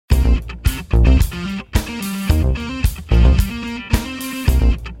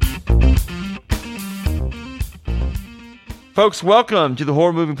Folks, welcome to the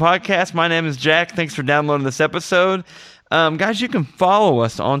Horror Movie Podcast. My name is Jack. Thanks for downloading this episode. Guys, you can follow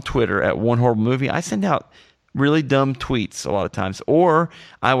us on Twitter at One Horrible Movie. I send out really dumb tweets a lot of times, or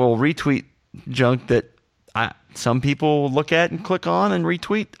I will retweet junk that some people look at and click on and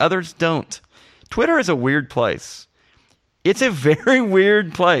retweet. Others don't. Twitter is a weird place. It's a very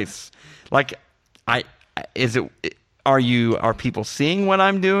weird place. Like, are people seeing what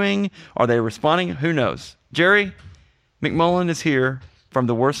I'm doing? Are they responding? Who knows? Jerry McMullen is here from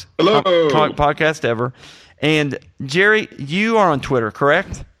the worst comic podcast ever. And Jerry, you are on Twitter,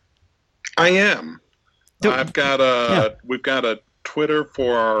 correct? I am. We've got a Twitter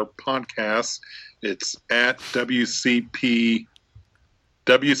for our podcast. It's at WCP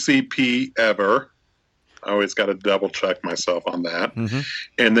Ever. I always got to double check myself on that. Mm-hmm.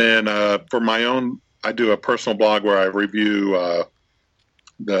 And then for my own, I do a personal blog where I review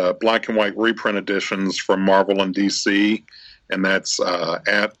the black and white reprint editions from Marvel and DC, and that's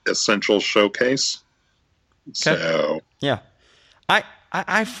at Essential Showcase. Okay. So yeah,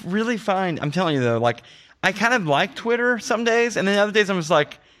 I really find, I'm telling you though, like I kind of like Twitter some days, and then other days I'm just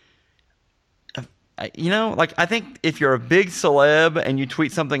like, like I think if you're a big celeb and you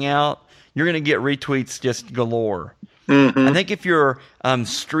tweet something out, you're going to get retweets just galore. Mm-hmm. I think if you're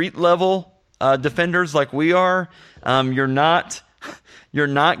street level defenders like we are, you're not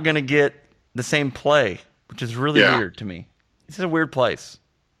going to get the same play, which is really weird to me. It's a weird place.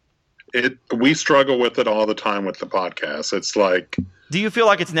 We struggle with it all the time with the podcast. It's like, do you feel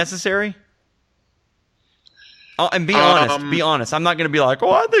like it's necessary? Oh, and be honest. Be honest. I'm not going to be like,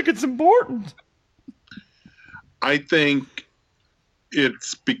 I think it's important. I think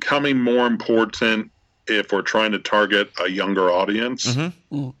it's becoming more important if we're trying to target a younger audience.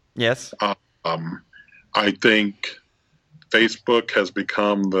 Mm-hmm. Yes. I think Facebook has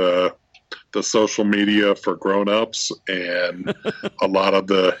become the social media for grown-ups, and a lot of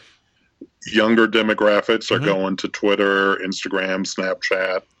the younger demographics are going to Twitter, Instagram,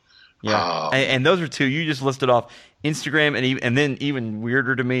 Snapchat. Yeah, and those are two you just listed off: Instagram, and then even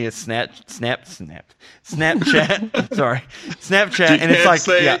weirder to me is Snapchat. Sorry, Snapchat, and it's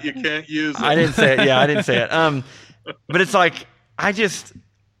like you can't use it. I didn't say it. Yeah, I didn't say it. But it's like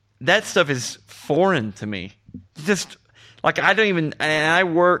that stuff is foreign to me. Just like I don't even. And I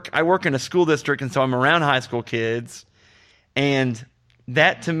work in a school district, and so I'm around high school kids, and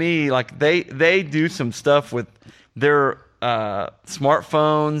that to me, like they do some stuff with their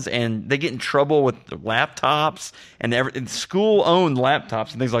smartphones, and they get in trouble with the laptops and school-owned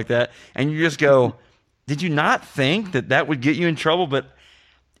laptops and things like that. And you just go, did you not think that would get you in trouble? But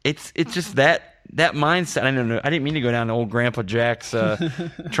it's just that mindset. I don't know. I didn't mean to go down to old Grandpa Jack's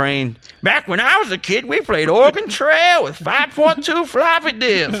train. Back when I was a kid, we played Oregon Trail with 5.2 floppy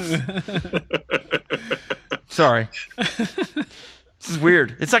disks. Sorry. This is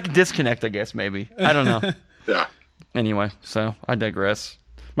weird. It's like a disconnect, I guess, maybe. I don't know. Yeah. Anyway, so I digress.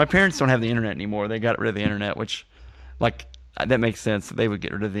 My parents don't have the internet anymore. They got rid of the internet, which, like, that makes sense that they would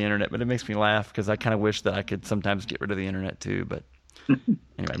get rid of the internet, but it makes me laugh because I kind of wish that I could sometimes get rid of the internet too. But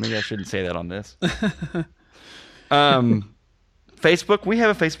anyway, maybe I shouldn't say that on this. Facebook, we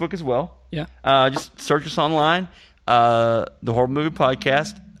have a Facebook as well. Yeah. Just search us online, the Horrible Movie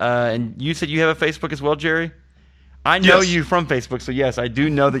Podcast. And you said you have a Facebook as well, Jerry? I know you from Facebook, so yes, I do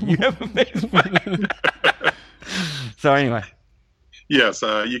know that you have a Facebook. So anyway. Yes,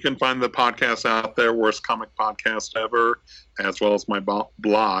 you can find the podcast out there, Worst Comic Podcast Ever, as well as my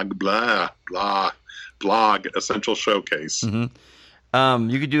blog, Essential Showcase. Mm-hmm.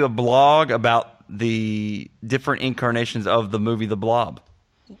 You could do a blog about the different incarnations of the movie The Blob.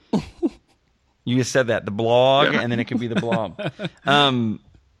 You just said that, the blog, and then it could be the blob. That'd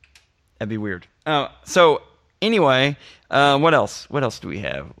be weird. So anyway, what else? What else do we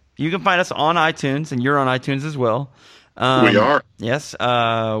have? You can find us on iTunes, and you're on iTunes as well. We are. Yes.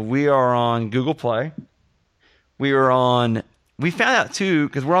 We are on Google Play. We found out, too,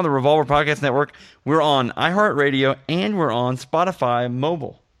 because we're on the Revolver Podcast Network, we're on iHeartRadio, and we're on Spotify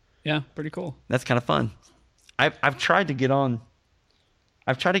Mobile. Yeah, pretty cool. That's kind of fun. I've tried to get on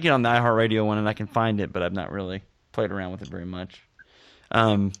the iHeartRadio one, and I can find it, but I've not really played around with it very much.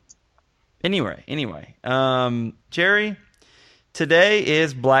 Anyway. Jerry, today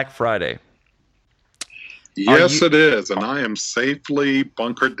is Black Friday. Yes, it is, and I am safely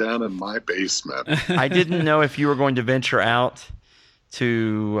bunkered down in my basement. I didn't know if you were going to venture out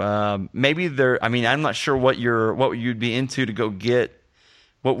to maybe there. I mean, I'm not sure what you'd be into to go get.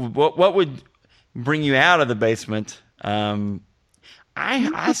 What would bring you out of the basement?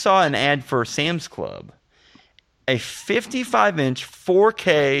 I saw an ad for Sam's Club, a 55-inch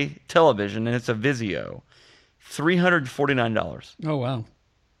 4K television, and it's a Vizio, $349. Oh, wow.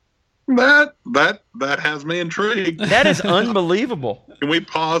 That has me intrigued. That is unbelievable. Can we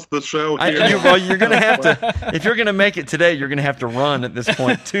pause the show here? You're going to have to, if you're going to make it today, you're going to have to run at this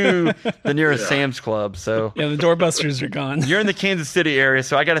point to the nearest Sam's Club. So yeah, the doorbusters are gone. You're in the Kansas City area,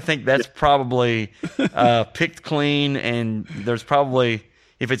 so I got to think that's probably picked clean, and there's probably,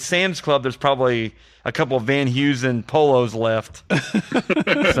 if it's Sam's Club, there's probably a couple of Van Heusen polos left.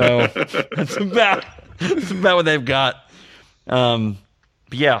 So that's about what they've got. But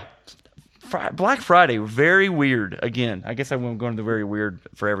yeah. Black Friday, very weird. Again, I guess I won't go into the very weird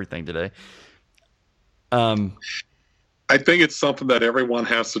for everything today. I think it's something that everyone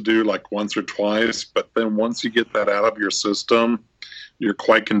has to do like once or twice, but then once you get that out of your system, you're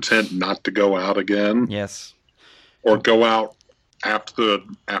quite content not to go out again. Yes. Or go out after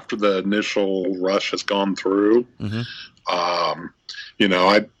the initial rush has gone through. Mm-hmm.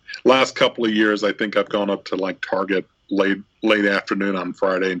 Last couple of years, I think I've gone up to like Target late afternoon on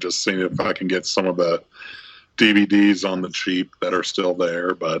Friday and just seeing if I can get some of the DVDs on the cheap that are still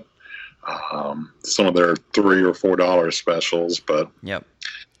there, but some of their $3 or $4 specials. But yep.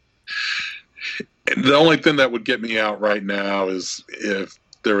 The only thing that would get me out right now is if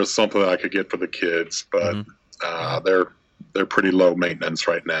there was something that I could get for the kids, but they're pretty low maintenance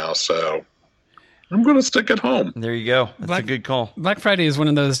right now, so I'm going to stick at home. There you go. That's a good call. Black Friday is one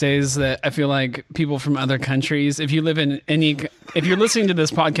of those days that I feel like people from other countries, if you're listening to this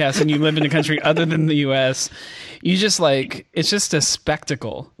podcast and you live in a country other than the U.S., you just like, it's just a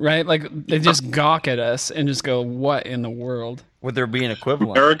spectacle, right? Like they just gawk at us and just go, what in the world? Would there be an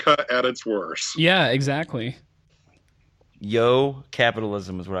equivalent? America at its worst. Yeah, exactly. Yo,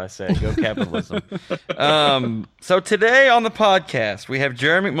 capitalism is what I say. Go capitalism. So today on the podcast, we have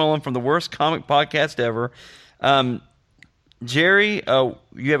Jerry McMullen from the Worst Comic Podcast Ever. Jerry,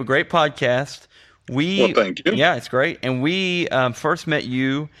 you have a great podcast. Well, thank you. Yeah, it's great. And we first met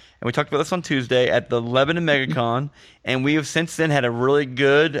you, and we talked about this on Tuesday at the Lebanon MegaCon, and we have since then had a really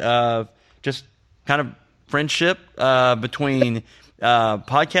good just kind of friendship between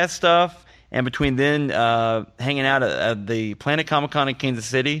podcast stuff and between then hanging out at the Planet Comic Con in Kansas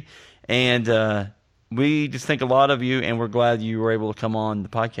City. And we just think a lot of you, and we're glad you were able to come on the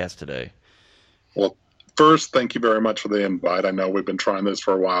podcast today. Well, first, thank you very much for the invite. I know we've been trying this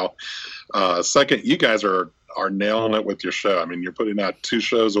for a while. Second, you guys are nailing it with your show. I mean, you're putting out 2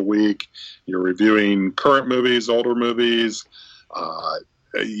 shows a week. You're reviewing current movies, older movies.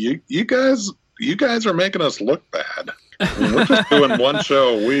 You guys are making us look bad. I mean, we're just doing 1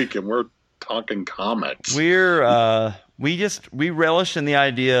 show a week, and we're talking comics. We relish in the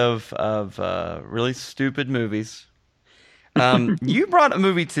idea of really stupid movies. You brought a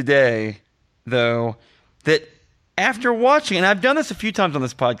movie today, though, that after watching, and I've done this a few times on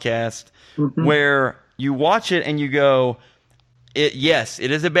this podcast, where you watch it and you go,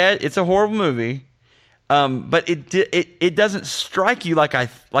 it's a horrible movie, but it doesn't strike you like I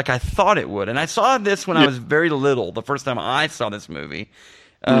thought it would. And I saw this when I was very little, the first time I saw this movie.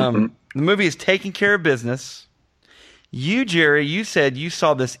 The movie is Taking Care of Business. You, Jerry, you said you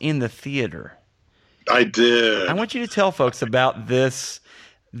saw this in the theater. I did. I want you to tell folks about this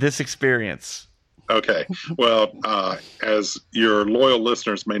experience. Okay. Well, as your loyal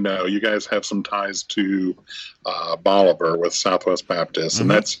listeners may know, you guys have some ties to Bolivar with Southwest Baptist,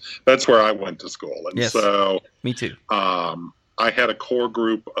 and that's where I went to school. And yes, so, me too. I had a core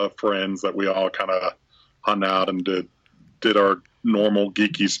group of friends that we all kind of hung out and did our normal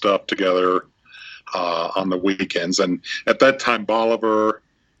geeky stuff together on the weekends. And at that time, I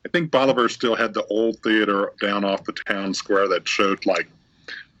think Bolivar still had the old theater down off the town square that showed like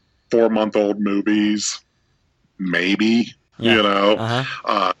 4-month-old movies, maybe, so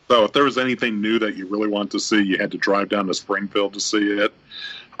if there was anything new that you really wanted to see, you had to drive down to Springfield to see it.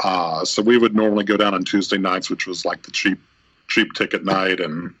 So we would normally go down on Tuesday nights, which was like the cheap ticket night.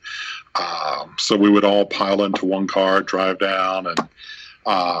 And so we would all pile into one car, drive down, and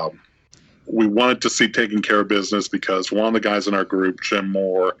we wanted to see Taking Care of Business because one of the guys in our group, Jim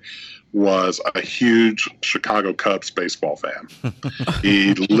Moore, was a huge Chicago Cubs baseball fan.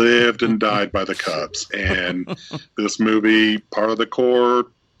 He lived and died by the Cubs. And this movie, part of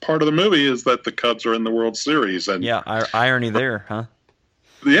the movie is that the Cubs are in the World Series. And irony there, huh?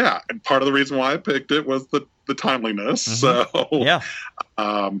 Yeah, and part of the reason why I picked it was the timeliness. So,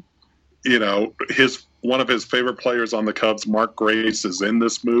 one of his favorite players on the Cubs, Mark Grace, is in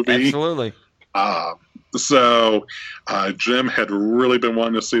this movie. Absolutely. So Jim had really been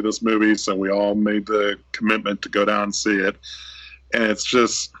wanting to see this movie, so we all made the commitment to go down and see it. And it's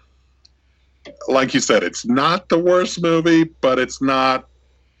just, like you said, it's not the worst movie, but it's not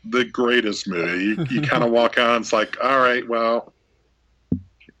the greatest movie. You kind of walk out and it's like, all right, well,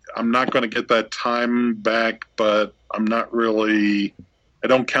 I'm not going to get that time back, but I'm not really. I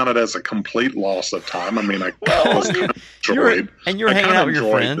don't count it as a complete loss of time. I mean, I was kind of enjoyed. You're hanging out with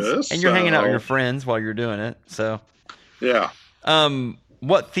your friends. You're hanging out with your friends while you're doing it. So, yeah.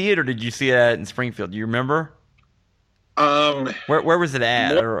 What theater did you see it at in Springfield? Do you remember? Where was it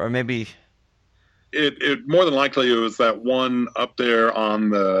at, or maybe? It more than likely it was that one up there on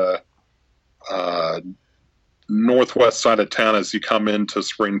the northwest side of town as you come into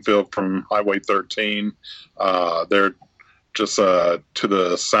Springfield from Highway 13. They're just to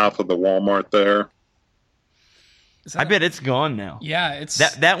the south of the Walmart there. I bet it's gone now. Yeah, it's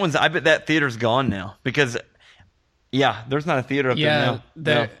that one's. I bet that theater's gone now because, yeah, there's not a theater up there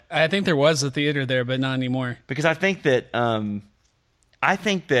now. I think there was a theater there, but not anymore. Because I think that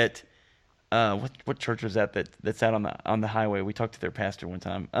what church was that's out on the highway? We talked to their pastor one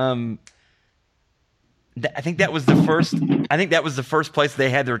time. I think that was the first. I think that was the first place they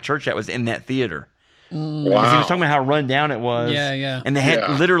had their church at was in that theater. Wow. He was talking about how run down it was. Yeah. And they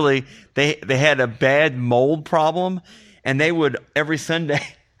had literally they had a bad mold problem, and they would every Sunday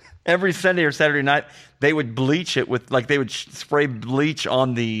or Saturday night they would bleach it with they would spray bleach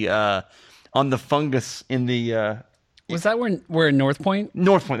on the fungus in the. Was that where North Point?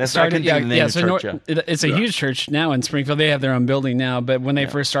 North Point. That's started. It's a huge church now in Springfield. They have their own building now, but when they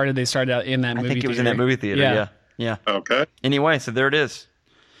first started, they started out in that movie theater. I think it was in that movie theater. Yeah. Okay. Anyway, so there it is.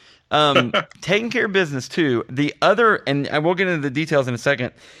 Taking care of business too. The other, and I will get into the details in a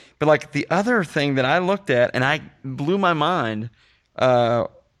second, but the other thing that I looked at and I blew my mind,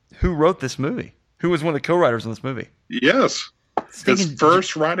 who wrote this movie? Who was one of the co-writers on this movie? Yes. His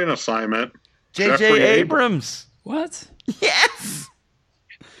first writing assignment, J.J. Abrams. What? Yes.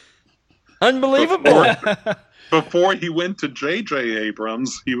 Unbelievable. Before he went to J.J.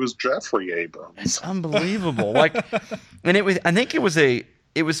 Abrams, he was Jeffrey Abrams. It's unbelievable. And it was. I think it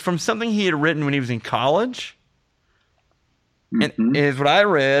was from something he had written when he was in college, and is what I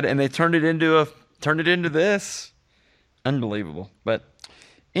read. And they turned it into this. Unbelievable. But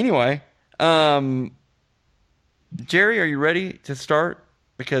anyway, Jerry, are you ready to start?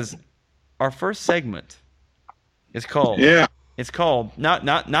 Because our first segment is called. Yeah. It's called not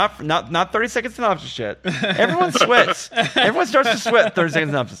 30-second synopsis yet. Everyone sweats. Everyone starts to sweat 30-second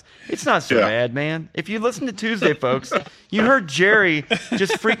synopsis. It's not so bad, man. If you listen to Tuesday, folks, you heard Jerry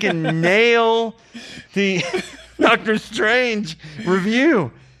just freaking nail the Doctor Strange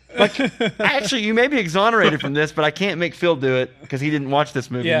review. Actually, you may be exonerated from this, but I can't make Phil do it because he didn't watch this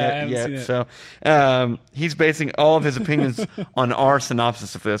movie yet. So he's basing all of his opinions on our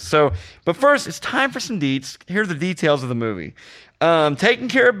synopsis of this. So, but first, it's time for some deets. Here are the details of the movie. Taking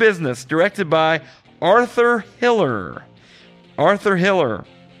Care of Business, directed by Arthur Hiller. Arthur Hiller,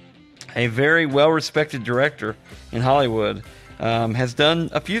 a very well-respected director in Hollywood, has done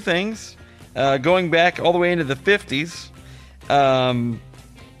a few things, going back all the way into the 50s.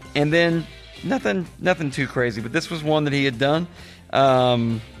 And then nothing too crazy, but this was one that he had done.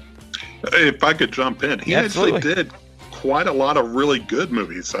 If I could jump in, he actually did quite a lot of really good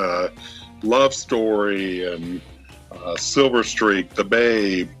movies. Love Story and Silver Streak, The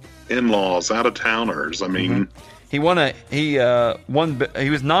Babe, In-Laws, Out of Towners. I mean, he was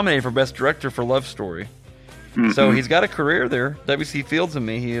nominated for Best Director for Love Story. So he's got a career there. W.C. Fields and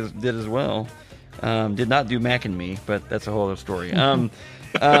Me, did as well. Did not do Mac and Me, but that's a whole other story.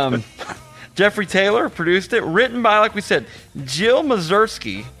 Jeffrey Taylor produced it, written by, like we said, Jill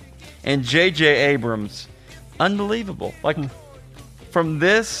Mazursky and J.J. Abrams. Unbelievable. From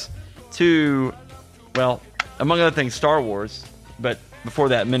this to, well, among other things, Star Wars, but before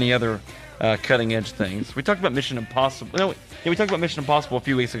that, many other cutting-edge things. We talked about Mission Impossible. We talked about Mission Impossible a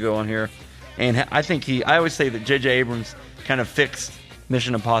few weeks ago on here, and I think I always say that J.J. Abrams kind of fixed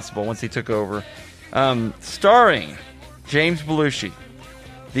Mission Impossible once he took over. Starring James Belushi,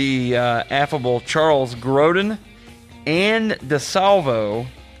 the affable Charles Grodin, and DeSalvo.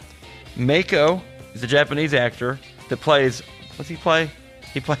 Mako is a Japanese actor that plays. What's he play?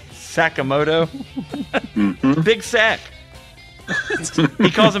 He plays Sakamoto. Big Sack.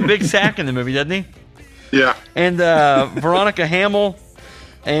 He calls him Big Sack in the movie, doesn't he? Yeah. And Veronica Hamill,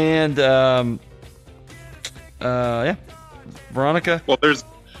 and Veronica. Well, there's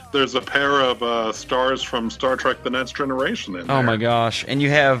a pair of stars from Star Trek: The Next Generation in there. Oh my gosh! And you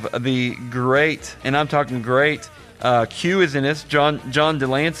have the great, and I'm talking great. Q is in this. John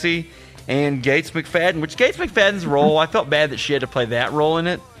Delancey and Gates McFadden. Which Gates McFadden's role, I felt bad that she had to play that role in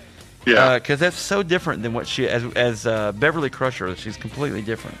it. Yeah. Because that's so different than what she as Beverly Crusher. She's completely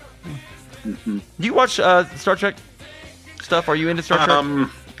different. Do you watch Star Trek stuff? Are you into Star Trek?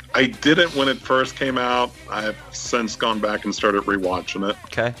 I didn't when it first came out. I have since gone back and started rewatching it.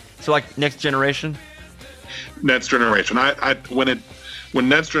 Okay, so like Next Generation. Next Generation. When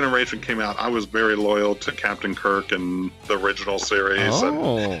Next Generation came out, I was very loyal to Captain Kirk and the original series,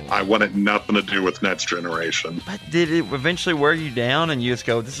 and I wanted nothing to do with Next Generation. But did it eventually wear you down, and you just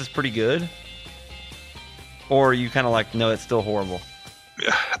go, "This is pretty good," or are you kind of like, "No, it's still horrible"?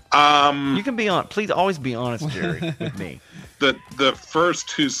 You can be on. Please always be honest, Jerry, with me. The first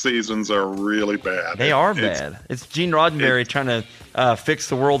 2 seasons are really bad. They are bad. It's Gene Roddenberry trying to fix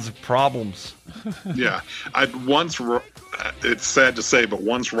the world's problems. Yeah, it's sad to say, but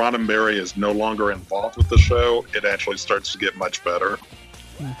once Roddenberry is no longer involved with the show, it actually starts to get much better.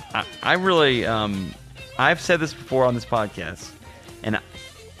 I really, I've said this before on this podcast, and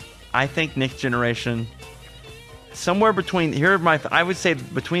I think Next Generation, somewhere between I would say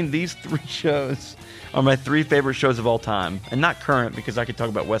between these 3 shows are my 3 favorite shows of all time, and not current because I could talk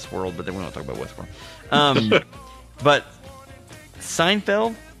about Westworld, but then we don't talk about Westworld. But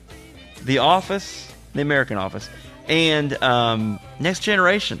Seinfeld, The Office, The American Office, and Next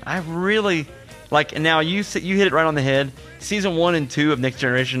Generation. I really like. And now you hit it right on the head. Season 1 and 2 of Next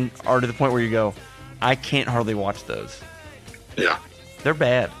Generation are to the point where you go, I can't hardly watch those. Yeah, they're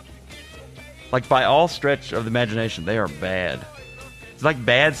bad. Like by all stretch of the imagination, they are bad. It's like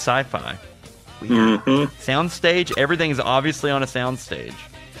bad sci-fi. Weird. Soundstage. Everything is obviously on a soundstage,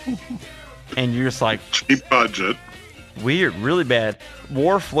 and you're just like cheap budget. Weird, really bad.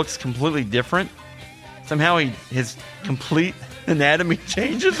 Worf looks completely different. Somehow his complete anatomy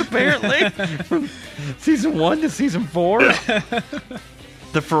changes, apparently, from season 1 to season 4. Yeah.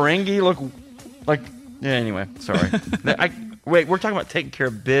 The Ferengi look like... Yeah, anyway, sorry. Wait, we're talking about taking care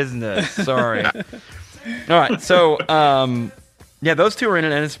of business. Sorry. All right, so, yeah, those 2 are in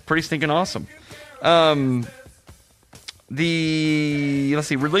it, and it's pretty stinking awesome. Let's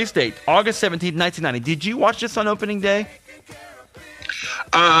see, release date, August 17th, 1990. Did you watch this on opening day?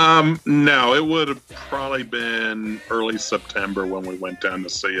 No, it would have probably been early September when we went down to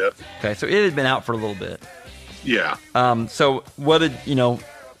see it. Okay, so it had been out for a little bit. Yeah. So what did,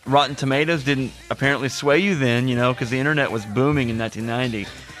 Rotten Tomatoes didn't apparently sway you then, because the internet was booming in 1990.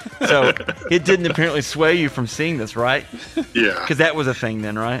 So it didn't apparently sway you from seeing this, right? Yeah. Because that was a thing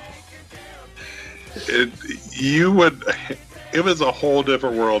then, right? It was a whole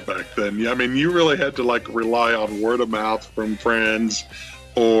different world back then. I mean, you really had to rely on word of mouth from friends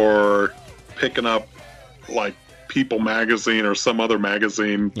or picking up People magazine or some other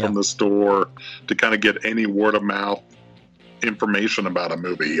magazine from the store to kind of get any word of mouth information about a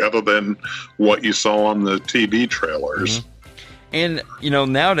movie other than what you saw on the TV trailers. Mm-hmm.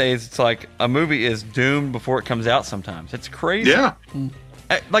 And, nowadays it's like a movie is doomed before it comes out sometimes. It's crazy. Yeah.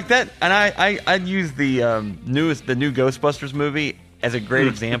 Like that, and I'd use the new Ghostbusters movie as a great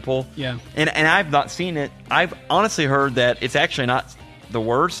example. Yeah. And I've not seen it. I've honestly heard that it's actually not the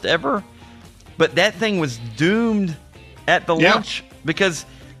worst ever, but that thing was doomed at the launch because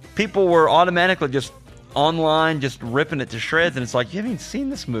people were automatically just online just ripping it to shreds, and it's like, you haven't even seen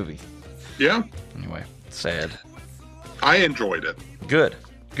this movie. Yeah. Anyway, sad. I enjoyed it. Good.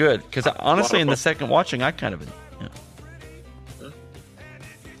 Because honestly, in the second watching, I kind of...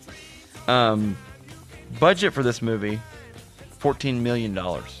 Budget for this movie, $14 million.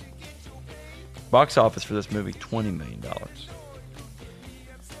 Box office for this movie, $20 million.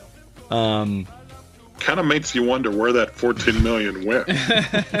 Kind of makes you wonder where that $14 million went.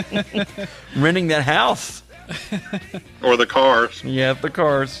 Renting that house. Or the cars. Yeah, the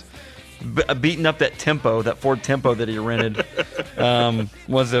cars. Beating up that Tempo, that Ford Tempo that he rented,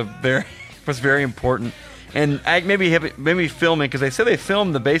 was very important. And maybe filming, because they said they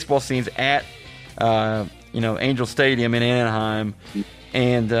filmed the baseball scenes at Angel Stadium in Anaheim,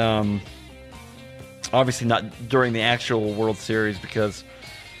 and obviously not during the actual World Series, because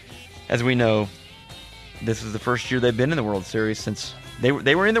as we know, this is the first year they've been in the World Series since they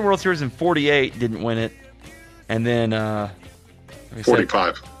were in the World Series in '48, didn't win it, and then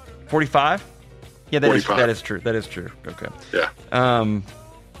 45. 45? Yeah, that 45. is true. That is true. Okay. Yeah.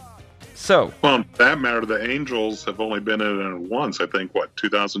 So, well, for that matter, the Angels have only been in it once. I think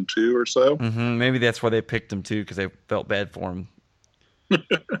 2002 or so. Mm-hmm, maybe that's why they picked him too, because they felt bad for him.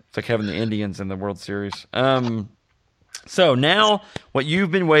 It's like having the Indians in the World Series. So now, what you've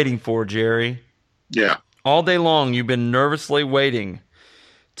been waiting for, Jerry? Yeah. All day long, you've been nervously waiting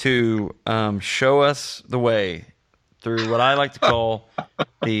to show us the way through what I like to call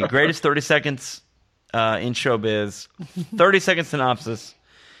the greatest 30 seconds in showbiz. 30-second synopsis.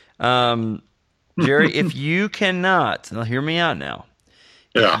 Jerry, if you cannot, now hear me out now.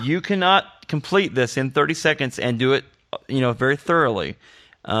 Yeah. If you cannot complete this in 30 seconds and do it, very thoroughly,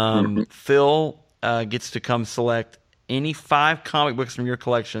 Phil gets to come select any 5 comic books from your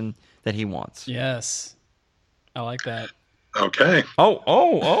collection that he wants. Yes. I like that. Okay.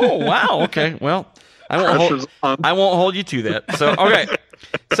 Oh, wow. Okay. Well, I won't hold you to that. So, okay.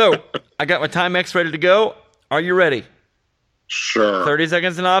 So, I got my Timex ready to go. Are you ready? Sure. 30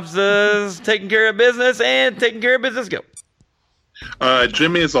 second synopsis, taking care of business, go.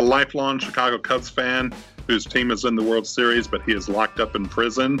 Jimmy is a lifelong Chicago Cubs fan whose team is in the World Series, but he is locked up in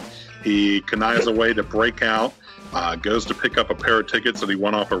prison. He connives a way to break out, goes to pick up a pair of tickets that he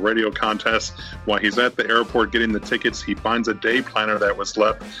won off a radio contest. While he's at the airport getting the tickets, he finds a day planner that was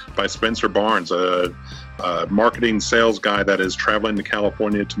left by Spencer Barnes, a marketing sales guy that is traveling to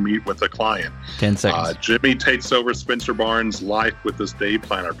California to meet with a client. 10 seconds. Jimmy takes over Spencer Barnes' life with this day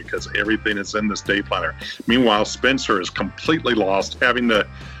planner because everything is in this day planner. Meanwhile, Spencer is completely lost, having to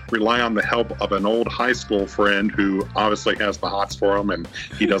rely on the help of an old high school friend who obviously has the hots for him and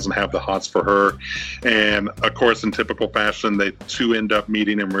he doesn't have the hots for her. And of course, in typical fashion, they two end up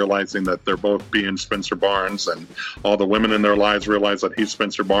meeting and realizing that they're both being Spencer Barnes, and all the women in their lives realize that he's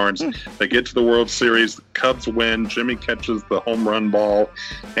Spencer Barnes. They get to the World Series, the Cubs win, Jimmy catches the home run ball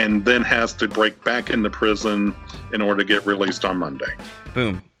and then has to break back into prison in order to get released on Monday.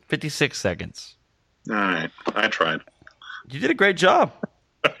 Boom. 56 seconds. All right. I tried. You did a great job.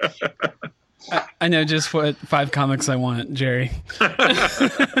 I know just what 5 comics I want, Jerry.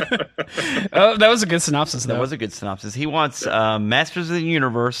 That was a good synopsis, though. That was a good synopsis. He wants Masters of the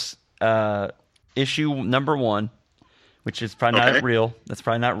Universe issue number 1, which is probably not real. That's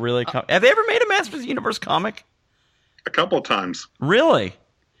probably not really. Have they ever made a Masters of the Universe comic? A couple of times. Really?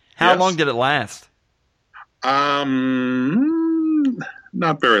 How Yes. long did it last? Not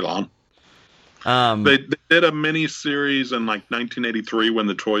very long. They did a mini series in like 1983 when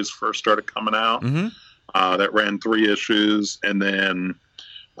the toys first started coming out. That ran 3 issues, and then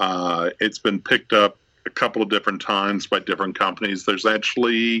it's been picked up a couple of different times by different companies. There's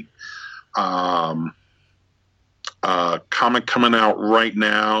actually a comic coming out right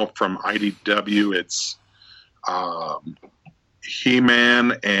now from IDW. It's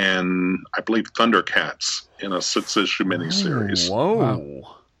He-Man and I believe Thundercats in a 6-issue miniseries. Whoa.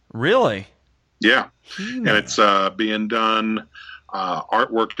 Wow. Really? Yeah. And it's being done,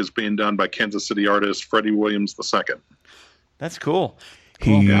 artwork is being done by Kansas City artist Freddie Williams II. That's cool.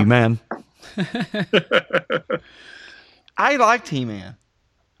 He-Man. I liked He-Man.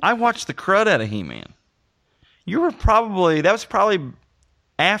 I watched the crud out of He-Man. That was probably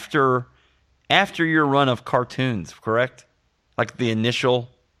after your run of cartoons, correct? Like the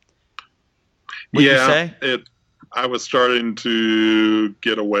initial, would you say? I was starting to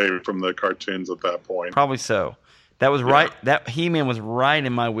get away from the cartoons at that point. Probably so. That was right. That He-Man was right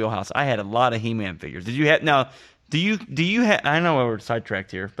in my wheelhouse. I had a lot of He-Man figures. Did you have? Now, do you have? I know we're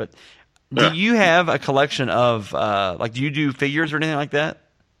sidetracked here, but do you have a collection of do you do figures or anything like that?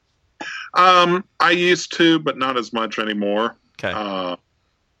 I used to, but not as much anymore. Okay.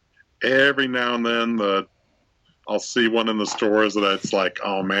 Every now and then, I'll see one in the stores that it's like,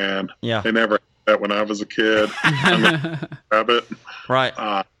 oh man, they never had that when I was a kid. I'm gonna grab it. Right.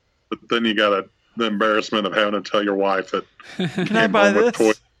 But then you got the embarrassment of having to tell your wife that can I buy this?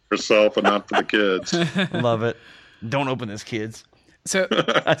 Toy for yourself and not for the kids. Love it. Don't open this, kids. So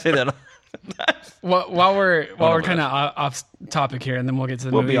I say that. while we're kind of off topic here, and then we'll get to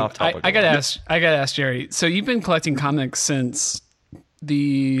the movie. Be off topic. I gotta ask Jerry. So you've been collecting comics since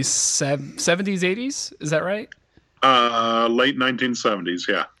the 70s, 80s? Is that right? Late 1970s,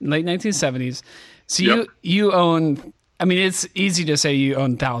 yeah. Late 1970s. So you own. I mean, it's easy to say you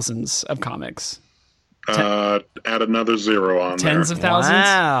own thousands of comics. Add another 0 on Tens there. of thousands.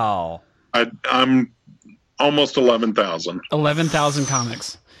 Wow. I'm almost 11,000. 11,000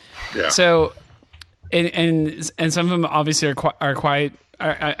 comics. Yeah. So, and some of them obviously are quite.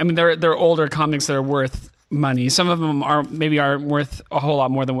 I mean, they're older comics that are worth money. Some of them aren't worth a whole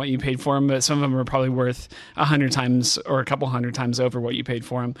lot more than what you paid for them, but some of them are probably worth 100 times or a couple hundred times over what you paid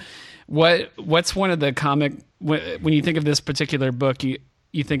for them. What's one of the comic when you think of this particular book, you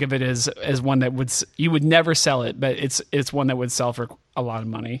think of it as one that you would never sell it, but it's one that would sell for a lot of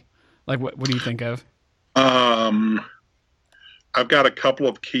money. Like what do you think of? I've got a couple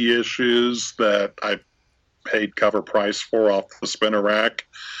of key issues that I paid cover price for off the spinner rack.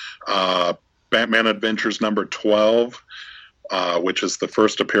 Batman Adventures number 12, which is the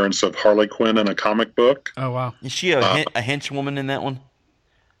first appearance of Harley Quinn in a comic book. Oh, wow. Is she a henchwoman in that one?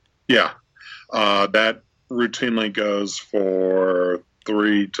 Yeah. That routinely goes for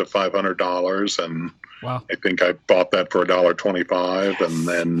 $300 to $500, and wow. I think I bought that for $1.25, and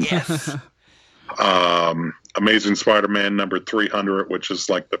then yes. Amazing Spider-Man number 300, which is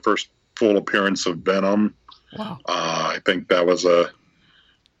like the first full appearance of Venom. Wow. I think that was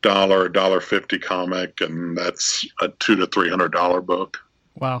 $1.50 comic, and that's a $200 to $300 book.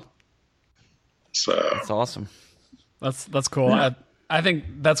 Wow. So That's awesome. That's cool. Yeah. I think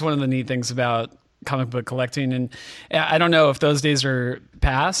that's one of the neat things about comic book collecting, and I don't know if those days are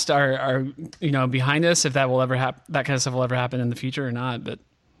past, are behind us, if that will ever that kind of stuff will ever happen in the future or not. But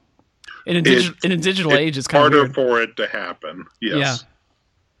in a digital age, it's kind harder of harder for it to happen. Yes.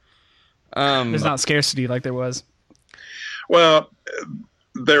 Yeah. There's not scarcity like there was. Well,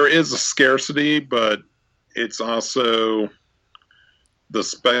 there is a scarcity, but it's also the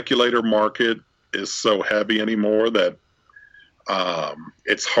speculator market is so heavy anymore that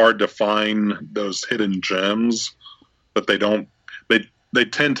it's hard to find those hidden gems that they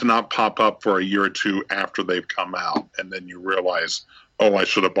tend to not pop up for a year or two after they've come out, and then you realize, oh, I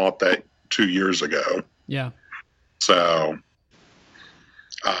should have bought that 2 years ago. Yeah. So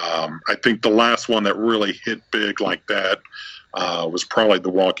I think the last one that really hit big like that was probably the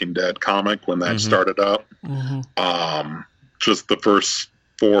Walking Dead comic when that started up. Just the first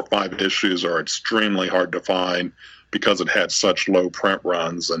 4 or 5 issues are extremely hard to find because it had such low print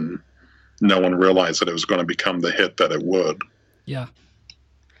runs, and no one realized that it was going to become the hit that it would. Yeah.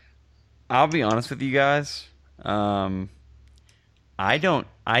 I'll be honest with you guys. I don't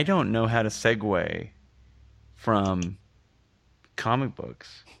know how to segue from comic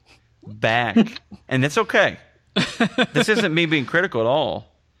books back, and it's okay. This isn't me being critical at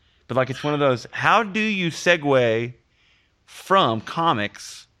all, but like it's one of those. How do you segue from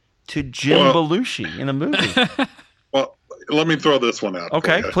comics to Jim Belushi in a movie? Well, let me throw this one out.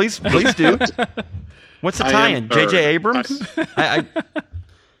 Okay, please do. What's the tie-in? J.J. Abrams? I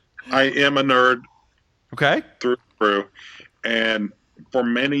am a nerd. Okay. Through. And for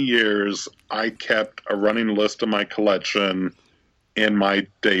many years, I kept a running list of my collection in my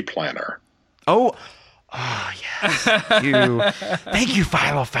day planner. Oh yes. Thank you,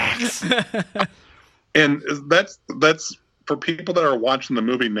 Filofax. And that's for people that are watching the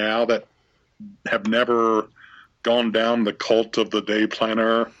movie now that have never gone down the cult of the day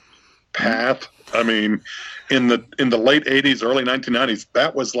planner path. I mean, in the late 80s, early 1990s,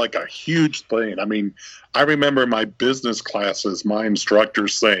 that was like a huge thing. I mean, I remember my business classes, my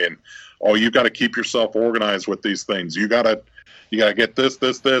instructors saying, "Oh, you got to keep yourself organized with these things. You got to get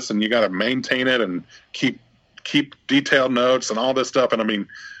this, and you got to maintain it and keep detailed notes and all this stuff." And I mean,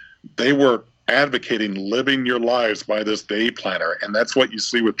 they were advocating living your lives by this day planner, and that's what you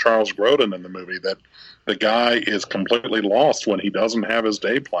see with Charles Grodin in the movie, that the guy is completely lost when he doesn't have his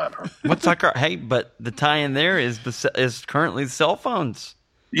day planner. What's like hey, but the tie-in there is currently cell phones.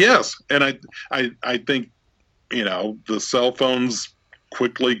 Yes, and I think the cell phones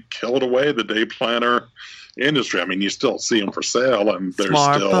quickly killed away the day planner industry. I mean, you still see them for sale, and they're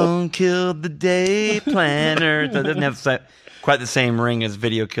Smartphone killed the day planner. That doesn't have quite the same ring as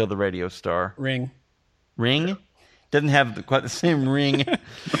video killed the radio star. Ring? Doesn't have quite the same ring.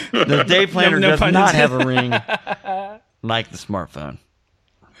 The day planner does not have a ring like the smartphone.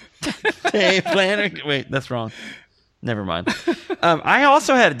 Day planner. Wait, that's wrong. Never mind. I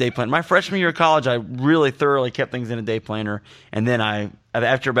also had a day planner. My freshman year of college, I really thoroughly kept things in a day planner. And then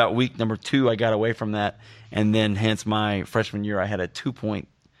after about week number 2, I got away from that. And then hence my freshman year, I had a I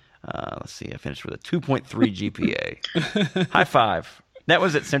finished with a 2.3 GPA. High five. That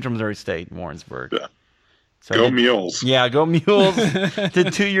was at Central Missouri State in Warrensburg. Yeah. So go Mules. Yeah, go Mules.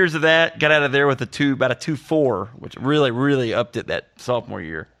 Did 2 years of that. Got out of there with about a 2.4, which really, really upped it that sophomore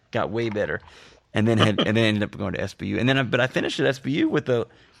year. Got way better. And then ended up going to SBU. But I finished at SBU with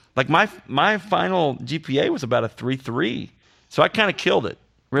my final GPA was about a 3.3. So I kind of killed it,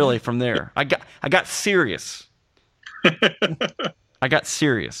 really, from there. I got serious. I got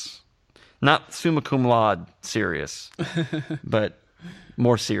serious. Not summa cum laude serious, but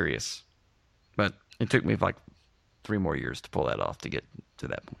more serious. But it took me like 3 more years to pull that off to get to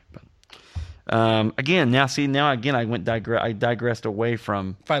that point. But I digressed away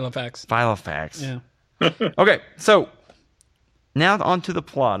from Filofax. Yeah. Okay, so now on to the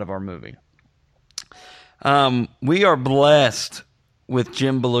plot of our movie. We are blessed with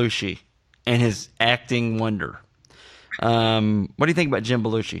Jim Belushi and his acting wonder. What do you think about Jim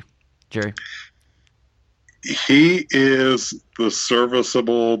Belushi, Jerry? He is the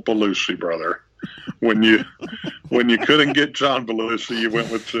serviceable Belushi brother. When you couldn't get John Belushi, you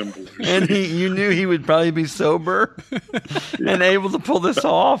went with Jim Belushi. And you knew he would probably be sober and able to pull this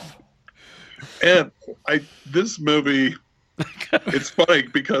off. And this movie, it's funny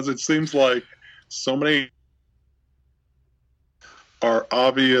because it seems like so many are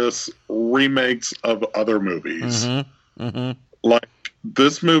obvious remakes of other movies. Mm-hmm. Mm-hmm. Like,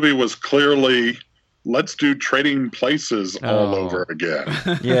 this movie was clearly, let's do Trading Places all over again.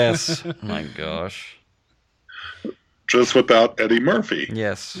 Yes. My gosh. Just without Eddie Murphy.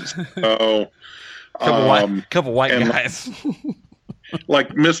 Yes. So, couple white guys. Like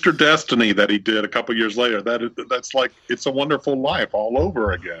Mr. Destiny that he did a couple years later. That's like It's a Wonderful Life all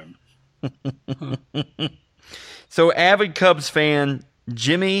over again. So, avid Cubs fan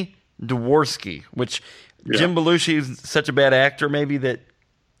Jimmy Dworsky, which Jim Belushi is such a bad actor, maybe that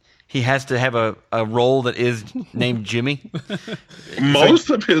he has to have a role that is named Jimmy. Most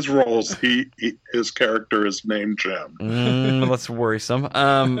of his roles, his character is named Jim. That's worrisome.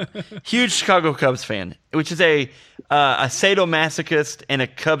 Huge Chicago Cubs fan, which is a sadomasochist and a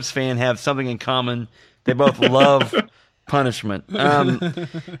Cubs fan have something in common. They both love punishment.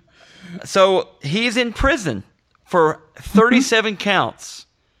 So he's in prison for 37 counts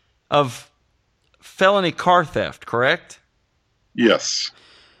of felony car theft, correct? Yes.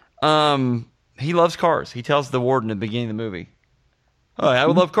 He loves cars. He tells the warden at the beginning of the movie, "Oh, I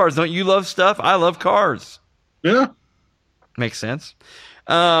love cars. Don't you love stuff? I love cars." Yeah. Makes sense.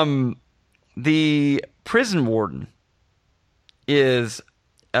 The prison warden is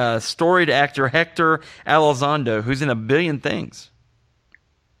storied actor Hector Elizondo, who's in a billion things.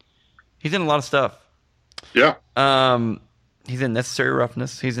 He's in a lot of stuff. Yeah. He's in Necessary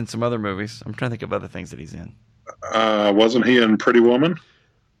Roughness. He's in some other movies. I'm trying to think of other things that he's in. Wasn't he in Pretty Woman?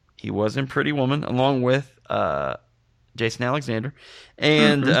 He was in Pretty Woman, along with Jason Alexander.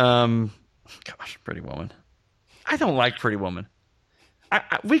 And, gosh, Pretty Woman. I don't like Pretty Woman.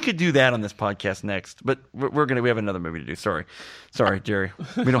 We could do that on this podcast next, but we have another movie to do. Sorry, Jerry.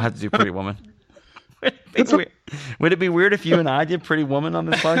 We don't have to do Pretty Woman. Would it be weird if you and I did Pretty Woman on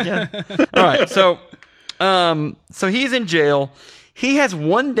this podcast? All right, so he's in jail. He has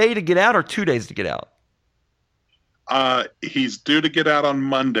 1 day to get out or 2 days to get out? He's due to get out on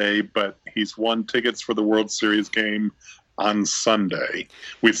Monday, but he's won tickets for the World Series game on Sunday.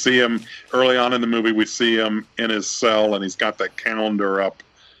 We see him early on in the movie. We see him in his cell, and he's got that calendar up,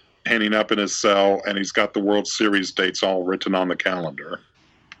 hanging up in his cell, and he's got the World Series dates all written on the calendar.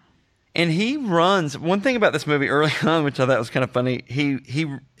 And he runs. One thing about this movie early on, which I thought was kind of funny, he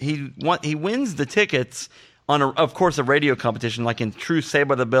wins the tickets on, of course, a radio competition, like in true Saved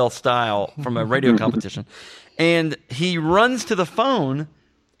by the Bell style from a radio competition. And he runs to the phone.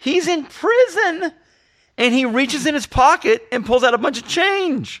 He's in prison. And he reaches in his pocket and pulls out a bunch of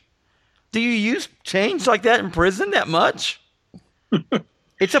change. Do you use change like that in prison that much?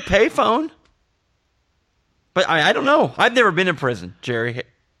 It's a payphone. But I don't know. I've never been in prison, Jerry.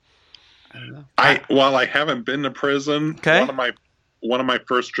 While I haven't been to prison, one of my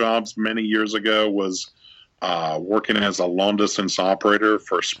first jobs many years ago was working as a long distance operator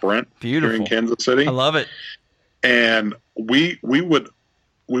for Sprint here in Kansas City. I love it. And we would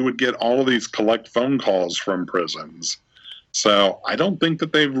get all of these collect phone calls from prisons. So I don't think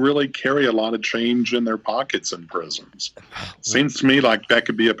that they really carry a lot of change in their pockets in prisons. Seems to me like that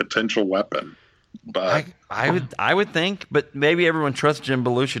could be a potential weapon. But I would think, but maybe everyone trusts Jim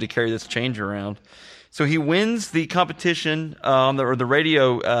Belushi to carry this change around. So he wins the competition the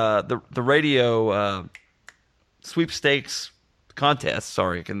radio sweepstakes contest.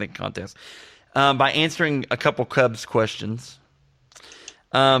 Sorry, I can think contest by answering a couple Cubs questions.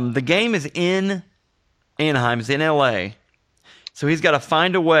 The game is in Anaheim, it's in L.A., so he's got to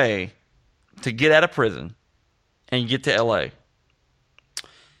find a way to get out of prison and get to L.A.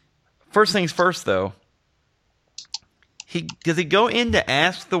 First things first, though, does he go in to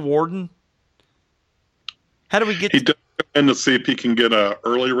ask the warden? How do we get? He does go in to see if he can get an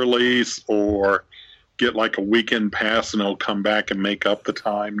early release or get like a weekend pass, and he'll come back and make up the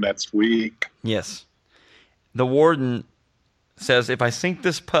time next week. Yes, the warden says, "If I sink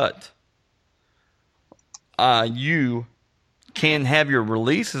this putt, you can have your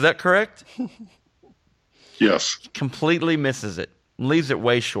release." Is that correct? Yes. Completely misses it. Leaves it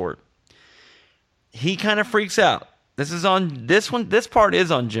way short. He kind of freaks out. This part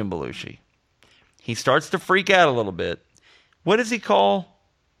is on Jim Belushi. He starts to freak out a little bit. What's he call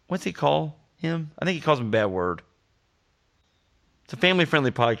him? I think he calls him a bad word. It's a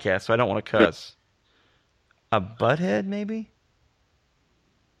family-friendly podcast, so I don't want to cuss. A butthead, maybe?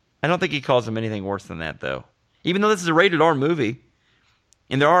 I don't think he calls him anything worse than that, though. Even though this is a rated R movie,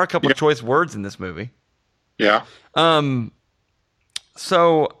 and there are a couple of choice words in this movie. Yeah.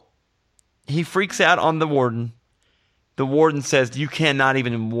 So he freaks out on the warden. The warden says, "You cannot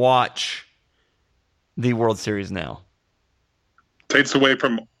even watch the World Series now." Takes away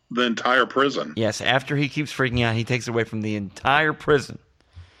from the entire prison. Yes, after he keeps freaking out, he takes away from the entire prison.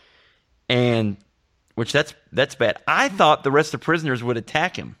 And which that's bad. I thought the rest of the prisoners would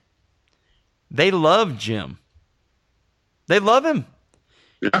attack him. They love Jim. They love him.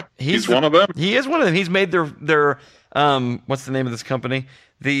 Yeah, he's one of them. He is one of them. He's made their what's the name of this company?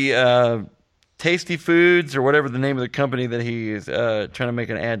 The Tasty Foods or whatever the name of the company that he is trying to make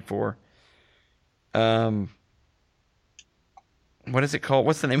an ad for. What is it called?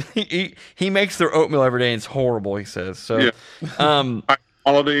 What's the name? He makes their oatmeal every day and it's horrible, he says. So yeah.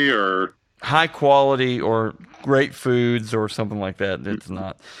 High quality or great foods or something like that. It's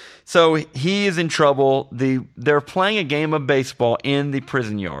not. So he is in trouble. They're playing a game of baseball in the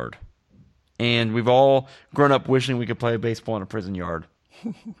prison yard. And we've all grown up wishing we could play baseball in a prison yard.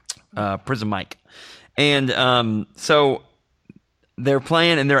 Prison Mike. And so they're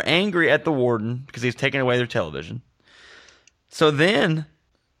playing and they're angry at the warden because he's taking away their television. So then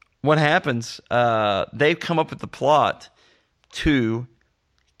what happens? They've come up with the plot to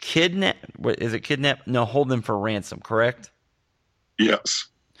kidnap. What is it? Kidnap? No, hold them for ransom. Correct? Yes,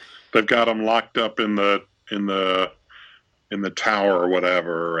 they've got them locked up in the tower or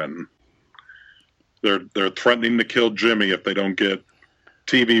whatever, and they're threatening to kill Jimmy if they don't get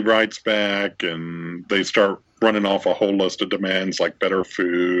TV rights back, and they start running off a whole list of demands like better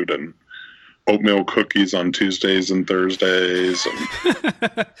food and oatmeal cookies on Tuesdays and Thursdays. And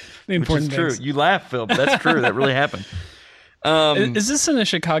the important Which is true. You laugh, Phil, but that's true. That really happened. Is this in a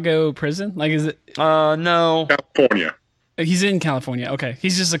Chicago prison? Like, is it? No. California. He's in California. Okay.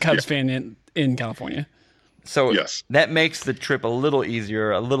 He's just a Cubs fan in California. So yes, that makes the trip a little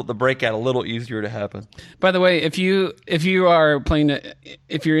easier, the breakout a little easier to happen. By the way, if you're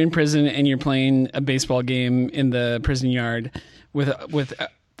in prison and you're playing a baseball game in the prison yard with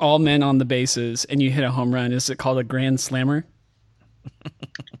all men on the bases and you hit a home run, is it called a grand slammer?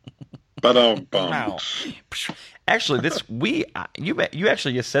 Wow. Actually, you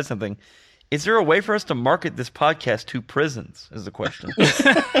actually just said something. Is there a way for us to market this podcast to prisons? Is the question.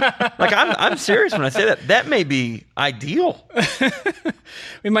 Like I'm serious when I say that. That may be ideal.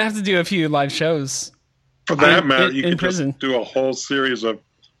 We might have to do a few live shows. For that matter, you in could prison. Just do a whole series of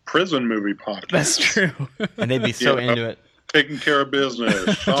prison movie podcasts. That's true. And they'd be so into it. Taking Care of Business,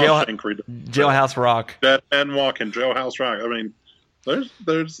 Jailhouse Rock, Dead Man Walking, Jailhouse Rock. I mean,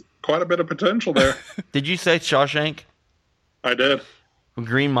 there's quite a bit of potential there. Did you say Shawshank? I did.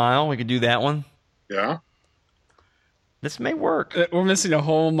 Green Mile, we could do that one. Yeah. This may work. We're missing a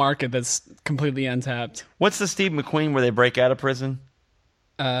whole market that's completely untapped. What's the Steve McQueen where they break out of prison?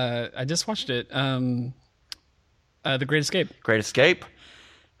 I just watched it. The Great Escape. Great Escape.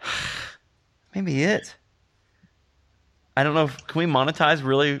 Maybe it. I don't know. Can we monetize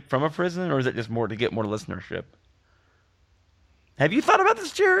really from a prison, or is it just more to get more listenership? Have you thought about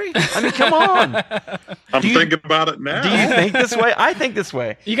this, Jerry? I mean, come on. I'm thinking about it now. Do you think this way? I think this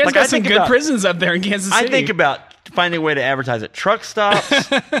way. You guys got some good prisons up there in Kansas City. I think about finding a way to advertise at truck stops.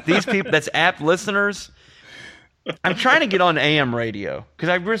 These people, that's app listeners. I'm trying to get on AM radio because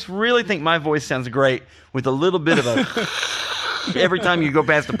I just really think my voice sounds great with a little bit of a every time you go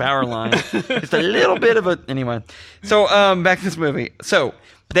past the power line. Just a little bit of a anyway. So back to this movie. So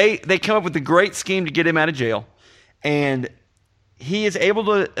they come up with a great scheme to get him out of jail, and he is able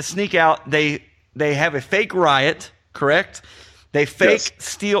to sneak out. They have a fake riot, correct? They fake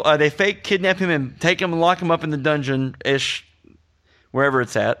steal. They fake kidnap him and take him and lock him up in the dungeon ish, wherever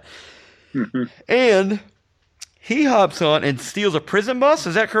it's at. Mm-hmm. And he hops on and steals a prison bus.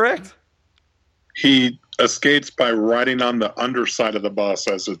 Is that correct? He escapes by riding on the underside of the bus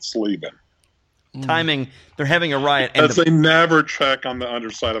as it's leaving. Timing. They're having a riot. And they never check on the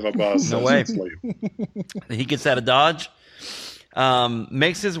underside of a bus. No way. It's leaving. He gets out of Dodge.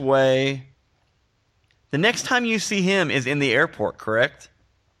 Makes his way. The next time you see him is in the airport, correct?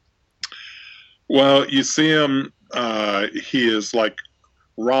 Well, you see him. He is like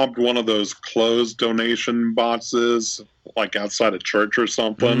robbed one of those clothes donation boxes, like outside a church or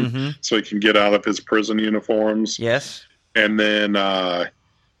something, so he can get out of his prison uniforms. Yes. And then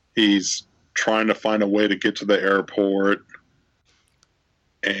he's trying to find a way to get to the airport.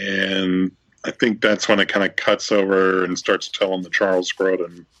 And I think that's when it kind of cuts over and starts telling the Charles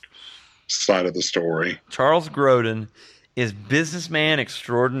Grodin side of the story. Charles Grodin is businessman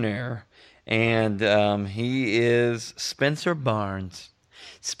extraordinaire, and he is Spencer Barnes.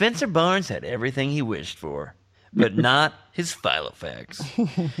 Spencer Barnes had everything he wished for, but not his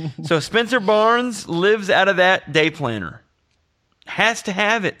Filofax. So Spencer Barnes lives out of that day planner. Has to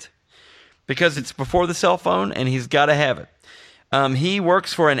have it because it's before the cell phone, and he's got to have it. He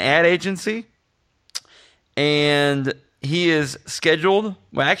works for an ad agency, and he is scheduled.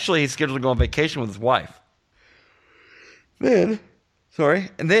 Well, actually, he's scheduled to go on vacation with his wife. And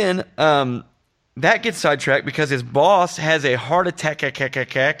then that gets sidetracked because his boss has a heart attack,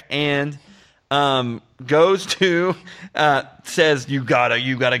 and goes to says you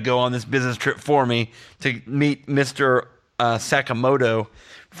gotta go on this business trip for me to meet Mr. Sakamoto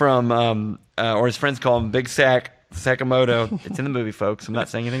from or his friends call him Big Sakamoto. It's in the movie, folks. I'm not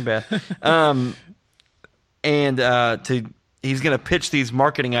saying anything bad. He's going to pitch these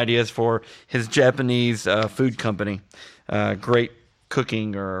marketing ideas for his Japanese food company. Great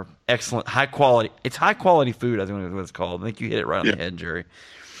cooking or excellent, high quality. It's high quality food, I think is what it's called. I think you hit it right on the head, Jerry.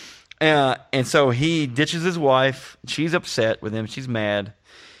 And so he ditches his wife. She's upset with him. She's mad,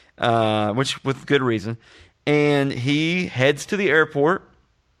 which with good reason. And he heads to the airport.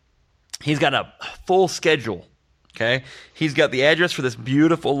 He's got a full schedule. Okay, he's got the address for this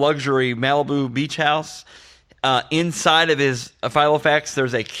beautiful luxury Malibu beach house. Inside of his Filofax,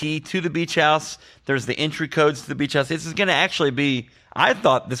 there's a key to the beach house. There's the entry codes to the beach house. This is going to actually be. I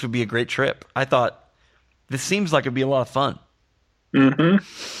thought this would be a great trip. I thought this seems like it'd be a lot of fun. Mm-hmm.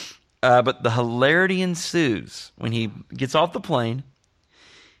 But the hilarity ensues when he gets off the plane.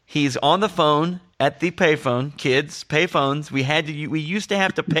 He's on the phone at the payphone. Kids, payphones. We used to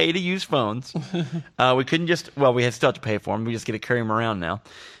have to pay to use phones. We couldn't just. Well, we still have to pay for them. We just get to carry them around now,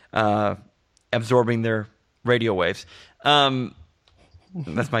 absorbing their radio waves. That's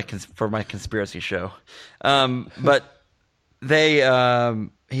for my conspiracy show. But they.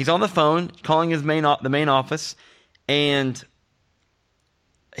 He's on the phone calling the main office, and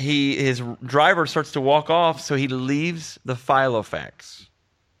his driver starts to walk off, so he leaves the Filofax.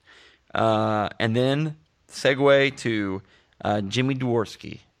 And then segue to Jimmy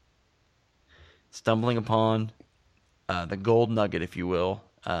Dworsky stumbling upon the gold nugget, if you will,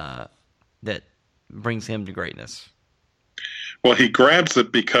 that brings him to greatness. Well, he grabs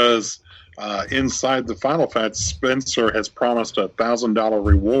it because inside the Filofax, Spencer has promised a $1,000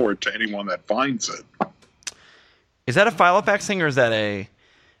 reward to anyone that finds it. Is that a Filofax thing, or is that a?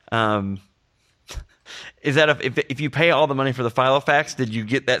 Is that if you pay all the money for the Filofax, did you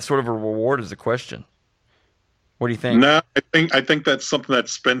get that sort of a reward? Is the question. What do you think? No, I think that's something that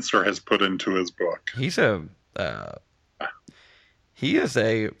Spencer has put into his book. He is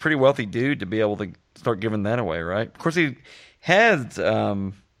a pretty wealthy dude to be able to start giving that away, right? Of course, he has.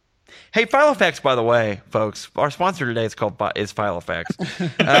 Hey, Filofax, by the way, folks, our sponsor today is Filofax.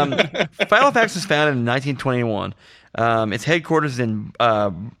 Filofax was founded in 1921. Its headquarters in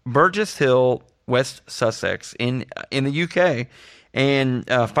Burgess Hill, West Sussex, in the UK, and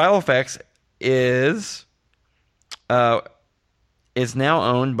Filofax is now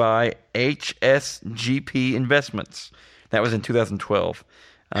owned by HSGP Investments. That was in 2012.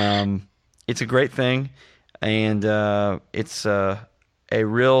 It's a great thing, and it's a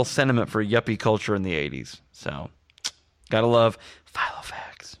real sentiment for yuppie culture in the 80s. So, gotta love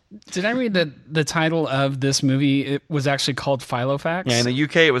Filofax. Did I read that the title of this movie it was actually called Filofax? Yeah, in the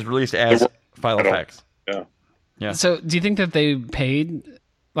UK it was released as Filofax. Yeah. So, do you think that they paid?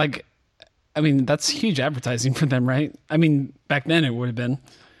 Like, I mean, that's huge advertising for them, right? I mean, back then it would have been.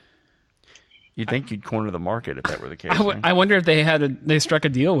 You'd think you'd corner the market if that were the case. I wonder if they struck a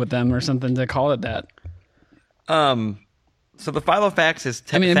deal with them or something to call it that. So the Filofax is.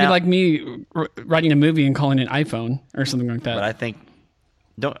 I mean, it'd be like me writing a movie and calling it iPhone or something like that. But I think,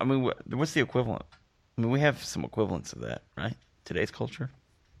 what's the equivalent? I mean, we have some equivalents of that, right? Today's culture.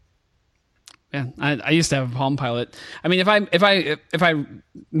 Yeah, I used to have a Palm Pilot. I mean, if I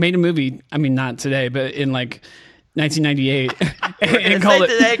made a movie, I mean, not today, but in like 1998, and called it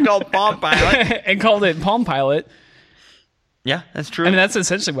today called Palm Pilot and called it Palm Pilot. Yeah, that's true. I mean, that's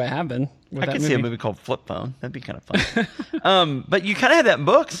essentially what happened. I could see a movie called Flip Phone. That'd be kind of fun. But you kind of have that in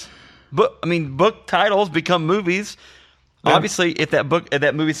books. Book titles become movies. Yeah. Obviously, if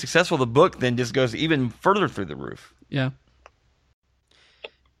that movie's successful, the book then just goes even further through the roof. Yeah.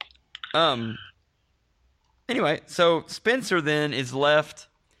 Anyway, so Spencer then is left.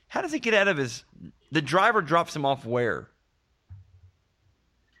 How does he get out of his? The driver drops him off where?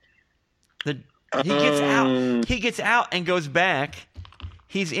 He gets out and goes back.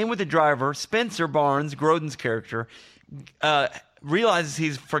 He's in with the driver. Spencer Barnes, Grodin's character, realizes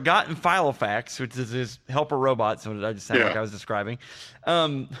he's forgotten Filofax, which is his helper robot. So I just sound like I was describing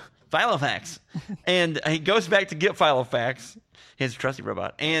Filofax, and he goes back to get Filofax, his trusty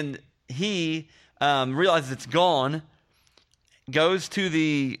robot, and he realizes it's gone. Goes to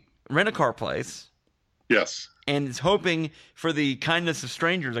the rent-a-car place. Yes. And is hoping for the kindness of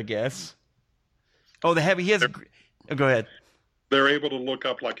strangers, I guess. Oh, go ahead. They're able to look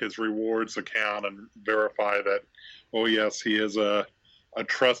up like his rewards account and verify that oh yes, he is a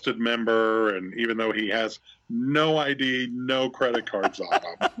trusted member, and even though he has no ID, no credit cards on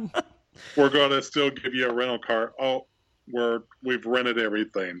him, we're going to still give you a rental car. Oh, we've rented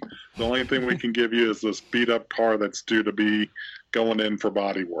everything. The only thing we can give you is this beat up car that's due to be going in for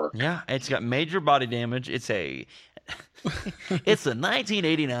body work. Yeah, it's got major body damage. It's a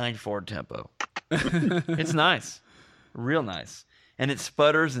 1989 Ford Tempo. It's nice, real nice. And it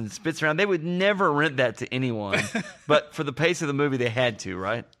sputters and spits around. They would never rent that to anyone, but for the pace of the movie, they had to,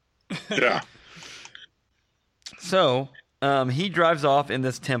 right? Yeah. So he drives off in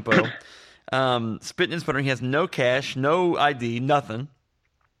this Tempo, spitting and sputtering. He has no cash, no ID, nothing.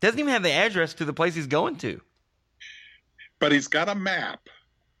 Doesn't even have the address to the place he's going to. But he's got a map.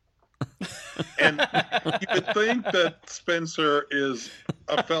 And you would think that Spencer is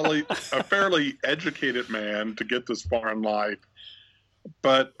a fairly educated man to get this far in life.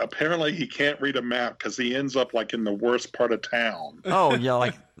 But apparently he can't read a map because he ends up like in the worst part of town. Oh, yeah,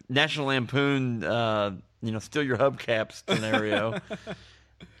 like National Lampoon, steal your hubcaps scenario.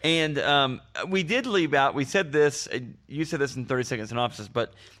 And we did leave out, we said this, you said this in 30 Second Synopsis,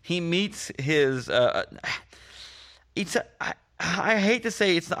 but he meets his, I hate to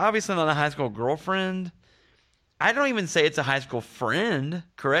say, it's obviously not a high school girlfriend. I don't even say it's a high school friend,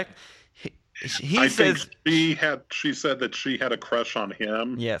 correct? He says she said that she had a crush on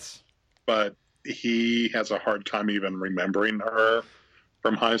him. Yes. But he has a hard time even remembering her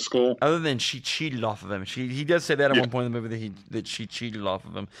from high school. Other than she cheated off of him. He does say that at one point in the movie that she cheated off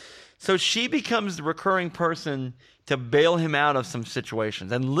of him. So she becomes the recurring person to bail him out of some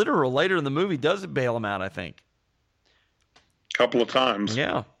situations. And literal later in the movie does bail him out, I think. A couple of times.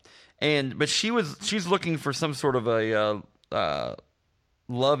 Yeah. But she's looking for some sort of a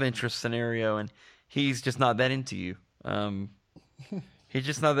love interest scenario, and he's just not that into you. He's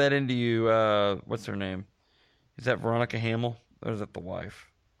just not that into you. What's her name? Is that Veronica Hamill, or is that the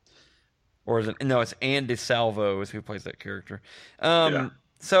wife? Or is it? No, it's Ann DeSalvo is who plays that character.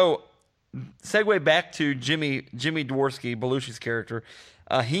 So, segue back to Jimmy Dworsky, Belushi's character.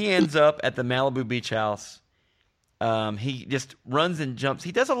 He ends up at the Malibu beach house. He just runs and jumps.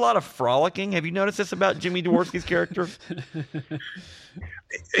 He does a lot of frolicking. Have you noticed this about Jimmy Dworsky's character?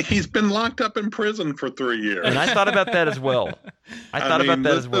 He's been locked up in prison for 3 years. And I thought about that as well.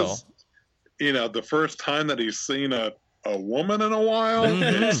 The first time that he's seen a woman in a while.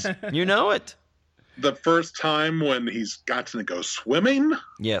 Mm-hmm. You know it. The first time when he's gotten to go swimming.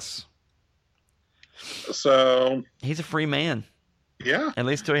 Yes. So. He's a free man. Yeah. At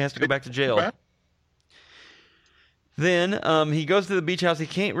least till he has to go back to jail. Then he goes to the beach house. He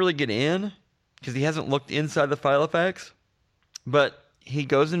can't really get in because he hasn't looked inside the Filofax. But he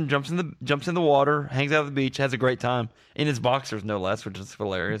goes and jumps in the water, hangs out at the beach, has a great time in his boxers, no less, which is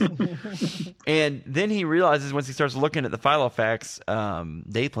hilarious. And then he realizes once he starts looking at the Filofax,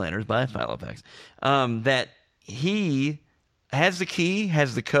 day planners by Filofax, that he has the key,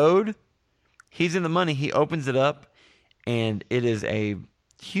 has the code. He's in the money. He opens it up, and it is a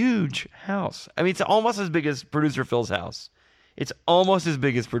huge house. I mean, it's almost as big as Producer Phil's house. It's almost as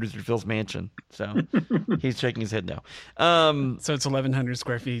big as Producer Phil's mansion. So he's shaking his head no. So it's 1,100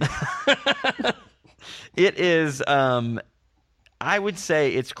 square feet. It is, I would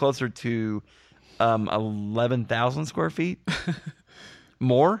say it's closer to 11,000 square feet.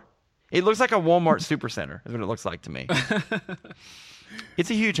 More. It looks like a Walmart supercenter is what it looks like to me. It's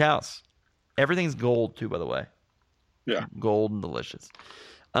a huge house. Everything's gold too, by the way. Yeah. Gold and delicious.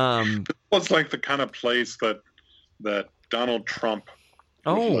 It looks like the kind of place that Donald Trump.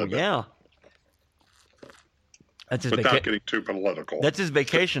 Oh, yeah. That's his without getting too political. That's his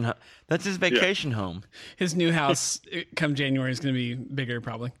vacation. That's his vacation home. His new house come January is going to be bigger,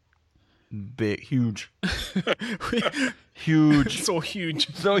 probably. Big, huge, huge, so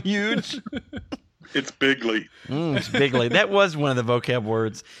huge, so huge. It's bigly. It's bigly. That was one of the vocab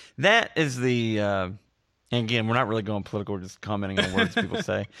words. That is the. And again, we're not really going political. We're just commenting on words people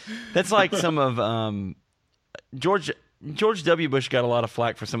say. That's like some of George W. Bush got a lot of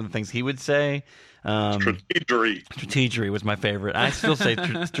flack for some of the things he would say. Strategery. Strategery was my favorite. I still say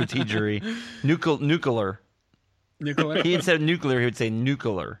strategery. Nuclear. Nuclear. He instead of nuclear, he would say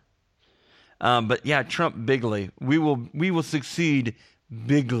nuclear. But yeah, Trump bigly. We will succeed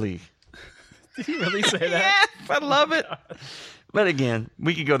bigly. Did he really say that? Yes, I love it. But again,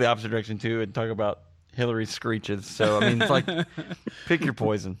 we could go the opposite direction too and talk about Hillary screeches. So I mean, it's like pick your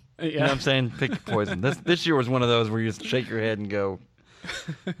poison. Yeah. You know what I'm saying? Pick your poison. This year was one of those where you just shake your head and go,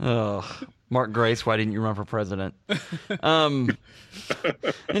 "Oh, Mark Grace, why didn't you run for president?"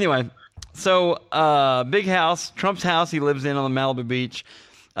 Anyway, so big house, Trump's house he lives in on the Malibu beach.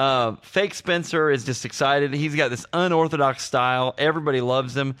 Fake Spencer is just excited. He's got this unorthodox style. Everybody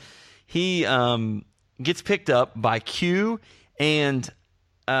loves him. He gets picked up by Q and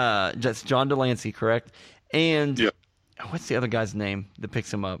that's John Delancey, correct? And what's the other guy's name that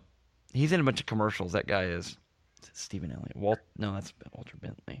picks him up? He's in a bunch of commercials. That guy is Stephen Elliott. No, that's Walter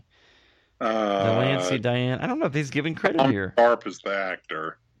Bentley. Delancey, Diane. I don't know if he's giving credit Tom here. Sharp is the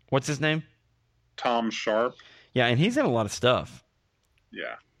actor. What's his name? Tom Sharp. Yeah, and he's in a lot of stuff.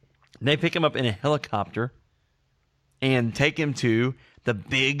 Yeah. They pick him up in a helicopter and take him to the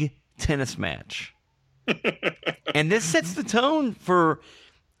big tennis match. And this sets the tone for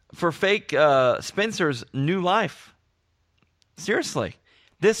fake Spencer's new life. Seriously.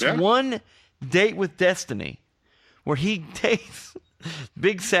 This one date with destiny where he takes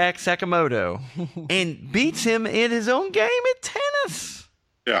Big Sakamoto and beats him in his own game at tennis.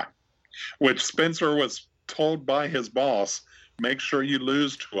 Yeah. Which Spencer was told by his boss, make sure you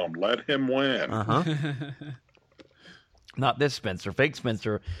lose to him. Let him win. Not this Spencer. Fake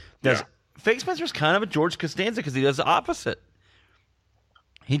Spencer does. Yeah. Fake Spencer's kind of a George Costanza because he does the opposite.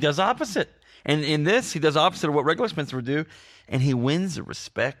 He does opposite. And in this, he does opposite of what regular Spencer would do. And he wins the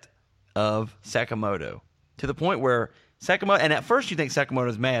respect of Sakamoto to the point where Sakamoto, and at first you think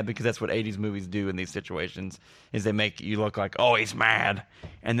Sakamoto's mad because that's what 80s movies do in these situations, is they make you look like, oh, he's mad.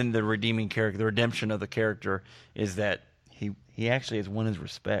 And then the redeeming character, the redemption of the character is that he actually has won his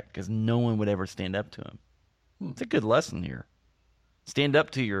respect because no one would ever stand up to him. It's a good lesson here. Stand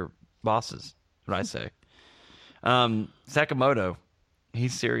up to your bosses, what I say. Sakamoto,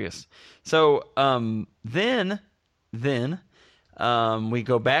 he's serious. So then we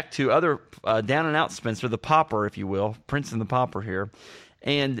go back to other down and out Spencer, the pauper, if you will, Prince and the Pauper here,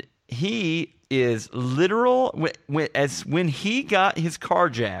 and he is literal when he got his car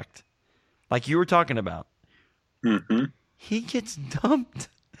jacked, like you were talking about. Mm-hmm. He gets dumped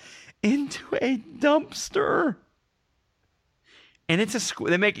into a dumpster, and it's a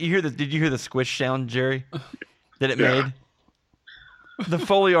they make you hear the. Did you hear the squish sound, Jerry? That it made. The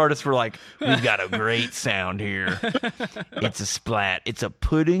Foley artists were like, we've got a great sound here. It's a splat. It's a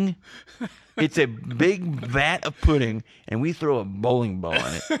pudding. It's a big vat of pudding, and we throw a bowling ball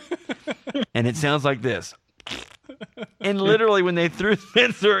in it. And it sounds like this. And literally, when they threw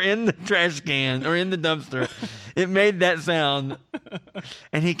Spencer in the trash can or in the dumpster, it made that sound.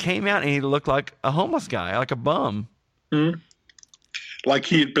 And he came out and he looked like a homeless guy, like a bum. Mm-hmm. Like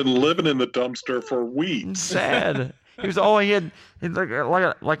he had been living in the dumpster for weeks. Sad. He was he had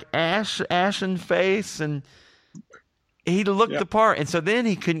like ashen face, and he looked the part. And so then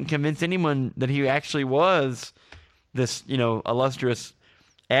he couldn't convince anyone that he actually was this, illustrious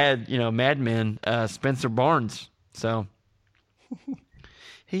madman, Spencer Barnes. So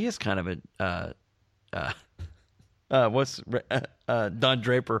he is kind of Don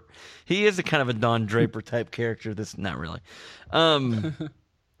Draper. He is a kind of a Don Draper type character. This not really.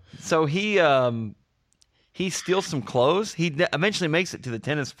 So he steals some clothes. He eventually makes it to the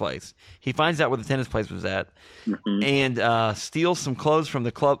tennis place. He finds out where the tennis place was at, and steals some clothes from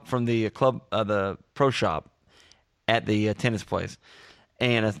the pro shop at the tennis place,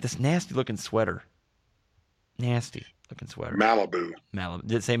 and this nasty looking sweater. Malibu.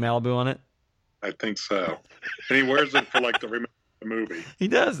 Did it say Malibu on it? I think so. And he wears it for the movie. He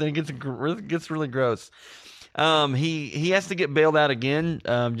does, and it gets really gross. He has to get bailed out again,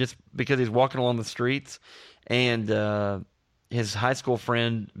 just because he's walking along the streets, and his high school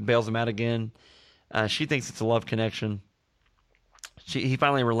friend bails him out again. She thinks it's a love connection. He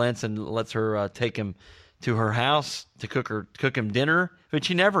finally relents and lets her take him to her house to cook him dinner, which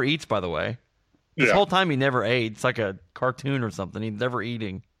he never eats, by the way. This whole time he never ate. It's like a cartoon or something. He's never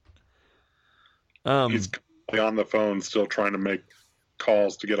eating. He's on the phone still trying to make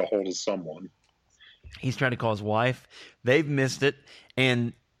calls to get a hold of someone. He's trying to call his wife. They've missed it.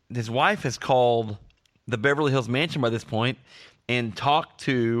 And his wife has called the Beverly Hills Mansion by this point and talked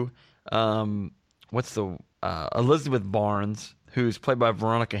to Elizabeth Barnes, who's played by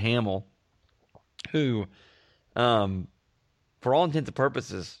Veronica Hamill, who, for all intents and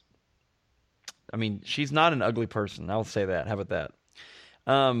purposes, I mean, she's not an ugly person. I'll say that. How about that?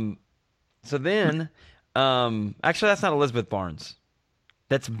 So then, actually, that's not Elizabeth Barnes.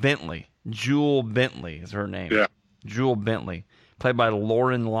 That's Bentley. Jewel Bentley is her name. Yeah. Jewel Bentley, played by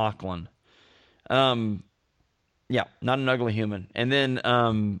Lauren Lachlan. Yeah, not an ugly human. And then,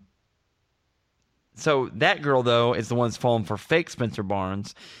 so that girl, though, is the one that's falling for fake Spencer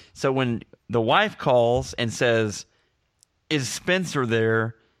Barnes. So when the wife calls and says, is Spencer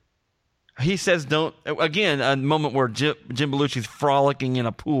there? He says, don't. Again, a moment where Jim Belushi's frolicking in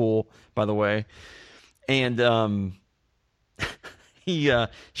a pool, by the way. And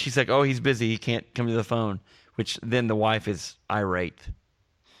she's like, oh, he's busy. He can't come to the phone, which then the wife is irate.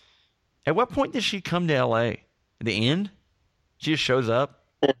 At what point does she come to L.A.? At the end? She just shows up?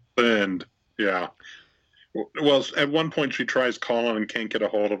 And, yeah. Well, at one point she tries calling and can't get a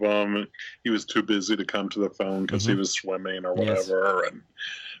hold of him. He was too busy to come to the phone because he was swimming or whatever. Yes. And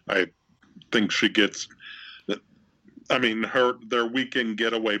I think she gets... I mean, their weekend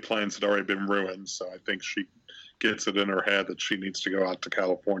getaway plans had already been ruined, so I think she gets it in her head that she needs to go out to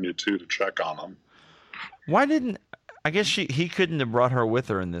California, too, to check on them. Why didn't... I guess he couldn't have brought her with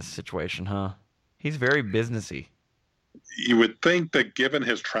her in this situation, huh? He's very businessy. You would think that given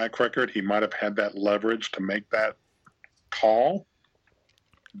his track record, he might have had that leverage to make that call,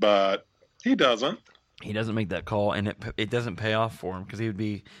 but he doesn't. He doesn't make that call, and it doesn't pay off for him because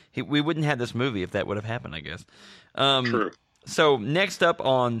we wouldn't have this movie if that would have happened, I guess. True. So next up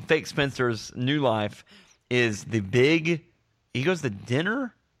on Fake Spencer's new life is he goes to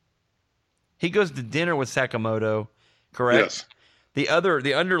dinner? He goes to dinner with Sakamoto, correct? Yes.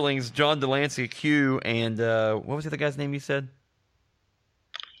 The underlings, John Delancey, Q, and what was the other guy's name you said?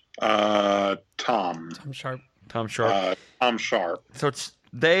 Tom Sharp. Tom Sharp. Tom Sharp. So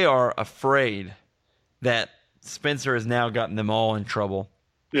they are afraid that Spencer has now gotten them all in trouble.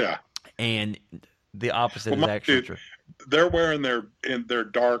 Yeah. And the opposite is actually true. They're wearing their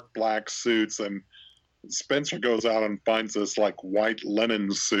dark black suits, and Spencer goes out and finds this like white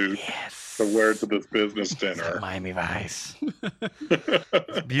linen suit to wear to this business dinner. Miami Vice.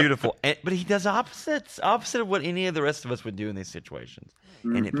 It's beautiful. But he does opposite of what any of the rest of us would do in these situations.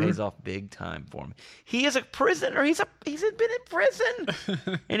 And it pays off big time for him. He is a prisoner. He's been in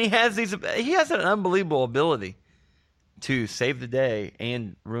prison. And he has an unbelievable ability to save the day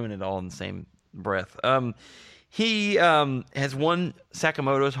and ruin it all in the same breath. He has won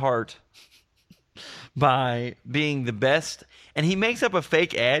Sakamoto's heart by being the best, and he makes up a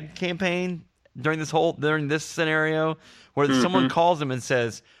fake ad campaign during this scenario where someone calls him and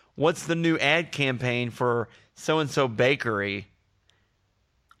says, "What's the new ad campaign for so and so bakery?"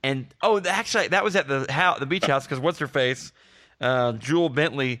 And actually, that was at the beach house because what's her face, Jewel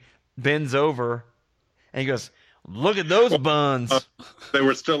Bentley bends over and he goes, "Look at those buns." They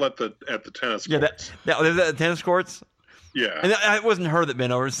were still at the tennis courts. Yeah, that was at the tennis courts. Yeah, and it wasn't her that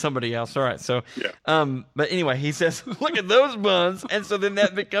bent over; it was somebody else. All right, so yeah. But anyway, he says, "Look at those buns," and so then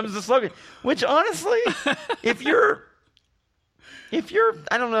that becomes the slogan. Which honestly, if you're,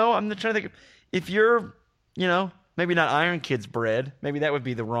 I don't know, I'm trying to think. If you're, maybe not Iron Kids bread, maybe that would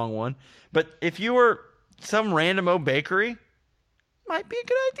be the wrong one. But if you were some random old bakery, might be a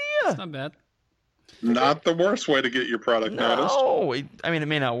good idea. It's not bad. Not the worst way to get your product noticed. No, I mean it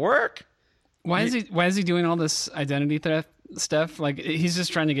may not work. Why is he doing all this identity theft stuff? Like he's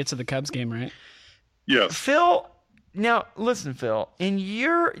just trying to get to the Cubs game, right? Yes. Phil, now listen, Phil.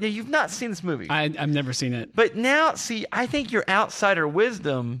 You've not seen this movie. I've never seen it. But now, see, I think your outsider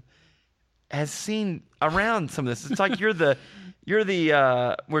wisdom has seen around some of this. It's like you're the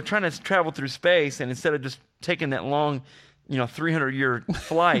we're trying to travel through space, and instead of just taking that long 300-year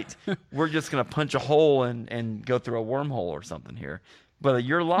flight, we're just going to punch a hole and go through a wormhole or something here. But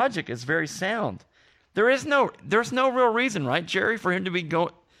your logic is very sound. There's no real reason, right, Jerry, for him to be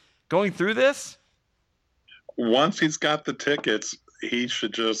going through this? Once he's got the tickets, he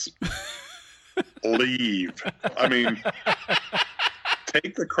should just leave. I mean,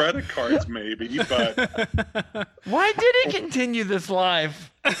 take the credit cards maybe, but... Why did he continue this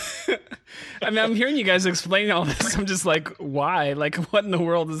life? I mean, I'm hearing you guys explain all this. I'm just like, why? Like, what in the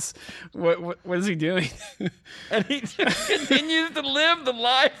world is... What is he doing? And he just continues to live the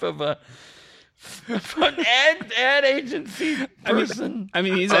life of an ad agency person. I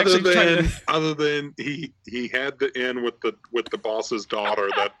mean, he's actually trying to... Other than he had the in with the boss's daughter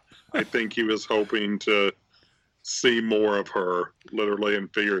that I think he was hoping to see more of her, literally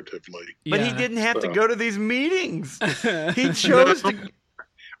and figuratively. But he didn't have to go to these meetings. He chose to...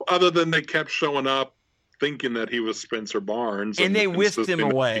 Other than they kept showing up thinking that he was Spencer Barnes. And they whisked him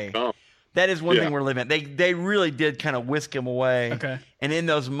away. That is one thing we're living at. They really did kind of whisk him away. Okay. And in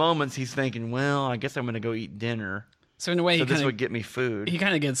those moments, he's thinking, well, I guess I'm going to go eat dinner. So in a way, this would get me food. He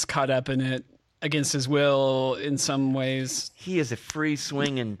kind of gets caught up in it against his will in some ways. He is a free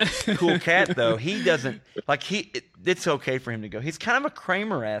swinging cool cat, though. He doesn't it's okay for him to go. He's kind of a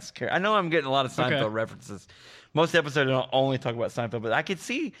Kramer-esque character. I know I'm getting a lot of Seinfeld references. Most episodes don't only talk about Seinfeld, but I could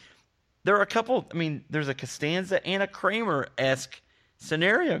see there are a couple. I mean, there's a Costanza and a Kramer-esque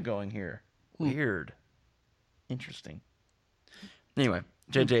scenario going here. Weird. Interesting. Anyway,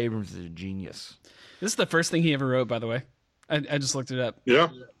 J.J. Abrams is a genius. This is the first thing he ever wrote, by the way. I just looked it up. Yeah.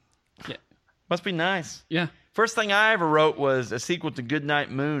 Must be nice. Yeah. First thing I ever wrote was a sequel to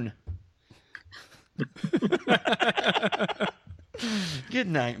Goodnight Moon.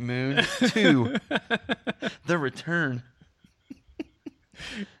 Goodnight Moon 2. The Return.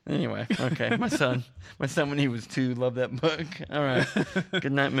 Anyway, okay. My son when he was 2 loved that book. All right.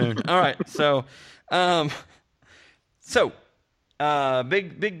 Goodnight Moon. All right. So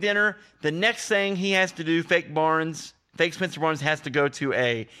big dinner. The next thing he has to do, fake Spencer Barnes has to go to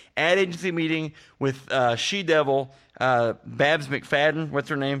a ad agency meeting with She-Devil, Babs McFadden. What's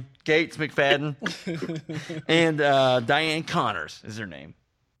her name? Gates McFadden. And Diane Connors is her name.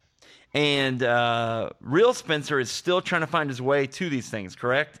 And real Spencer is still trying to find his way to these things,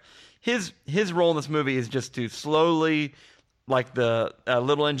 correct? His role in this movie is just to slowly, like the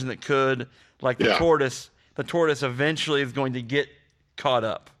little engine that could, like the tortoise. The tortoise eventually is going to get caught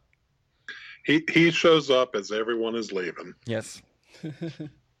up. He shows up as everyone is leaving. Yes.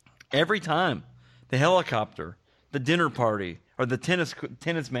 Every time. The helicopter, the dinner party, or the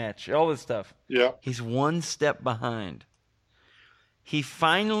tennis match, all this stuff. Yeah. He's one step behind. He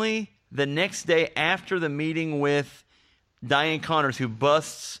finally, the next day after the meeting with Diane Connors, who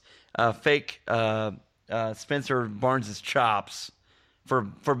busts fake Spencer Barnes' chops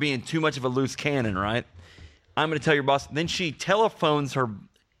for being too much of a loose cannon, right? I'm going to tell your boss. Then she telephones her.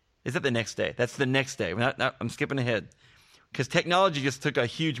 Is that the next day? That's the next day. I'm skipping ahead. Because technology just took a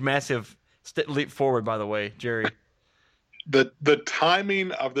huge, massive leap forward, by the way, Jerry. The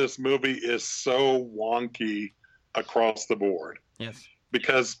timing of this movie is so wonky across the board. Yes.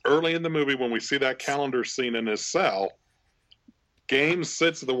 Because early in the movie, when we see that calendar scene in his cell, Game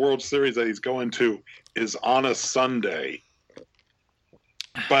 6 of the World Series that he's going to is on a Sunday.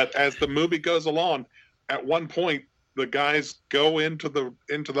 But as the movie goes along, at one point, the guys go into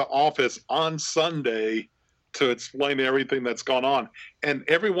the office on Sunday to explain everything that's gone on, and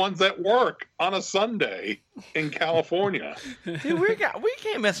everyone's at work on a Sunday in California. Dude, we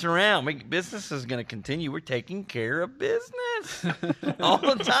can't mess around. Business is going to continue. We're taking care of business all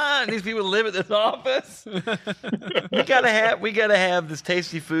the time. These people live at this office. We gotta have this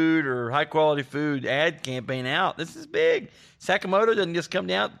tasty food or high quality food ad campaign out. This is big. Sakamoto doesn't just come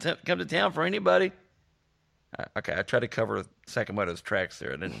to town for anybody. Okay, I tried to cover Sakamoto's tracks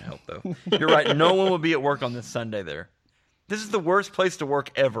there. It didn't help, though. You're right. No one will be at work on this Sunday there. This is the worst place to work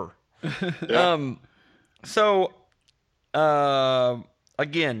ever. Yeah.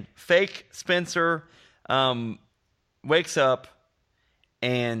 Again, fake Spencer wakes up,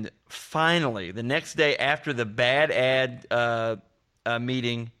 and finally, the next day after the bad ad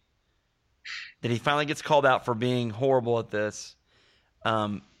meeting, that he finally gets called out for being horrible at this,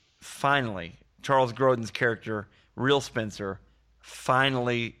 finally, Charles Grodin's character, real Spencer,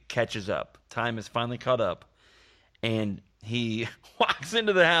 finally catches up. Time has finally caught up. And he walks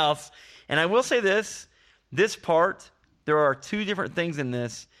into the house. And I will say this part, there are 2 different things in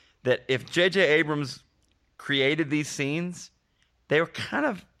this that if J.J. Abrams created these scenes, they were kind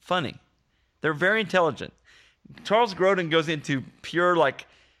of funny. They're very intelligent. Charles Grodin goes into pure, like,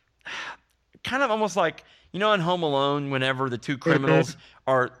 kind of almost like, you know, in Home Alone, whenever the 2 criminals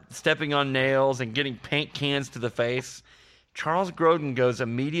are stepping on nails and getting paint cans to the face, Charles Grodin goes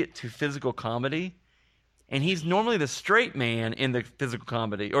immediate to physical comedy, and he's normally the straight man in the physical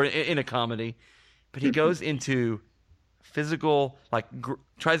comedy, or in a comedy, but he goes into physical, like,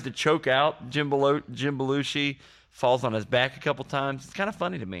 tries to choke out Jim Belushi, falls on his back a couple times. It's kind of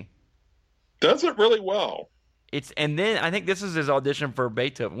funny to me. Does it really well. And then I think this is his audition for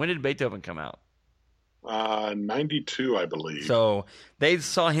Beethoven. When did Beethoven come out? 92, I believe. So they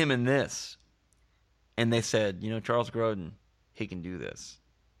saw him in this, and they said, Charles Grodin, he can do this.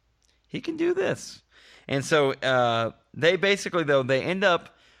 He can do this. And so they basically, though, they end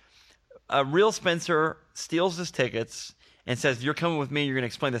up, real Spencer steals his tickets and says, you're coming with me, you're going to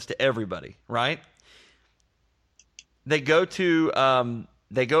explain this to everybody, right? They go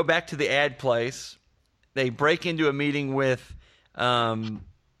back to the ad place. They break into a meeting with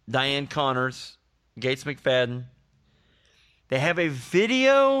Diane Connors, Gates McFadden. They have a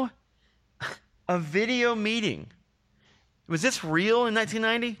video meeting. Was this real in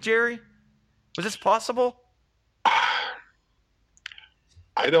 1990, Jerry? Was this possible?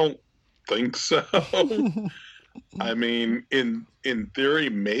 I don't think so. I mean, in theory,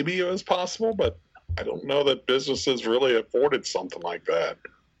 maybe it was possible, but I don't know that businesses really afforded something like that.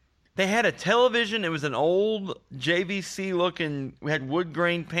 They had a television. It was an old JVC looking. We had wood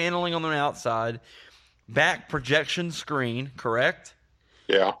grain paneling on the outside. Back projection screen, correct?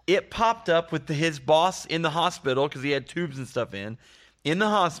 Yeah. It popped up with his boss in the hospital because he had tubes and stuff in the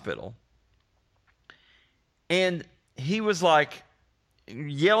hospital. And he was like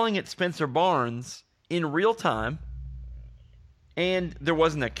yelling at Spencer Barnes in real time, and there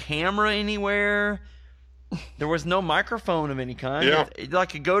wasn't a camera anywhere. There was no microphone of any kind. Yeah.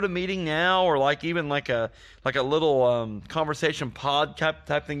 Like a GoToMeeting now, or like even like a little conversation pod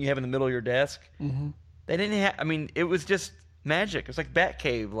type thing you have in the middle of your desk. Mm-hmm. They didn't have. I mean, it was just magic. It was like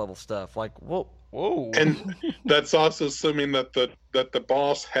Batcave level stuff. Like whoa. And that's also assuming that the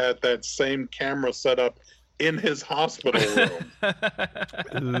boss had that same camera set up in his hospital room.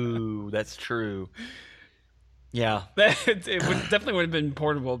 Ooh, that's true. Yeah. It definitely would have been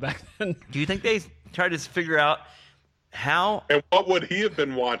portable back then. Do you think they tried to figure out how? And what would he have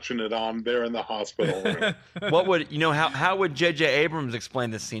been watching it on there in the hospital room? What would how would J.J. Abrams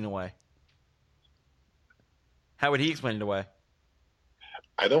explain this scene away? How would he explain it away?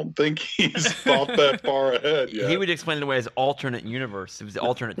 I don't think he's thought that far ahead yet. He would explain it away as alternate universe. It was the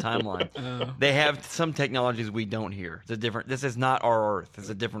alternate timeline. They have some technologies we don't hear. It's a different. This is not our Earth. It's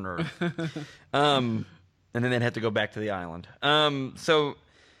a different Earth. And then they'd have to go back to the island. And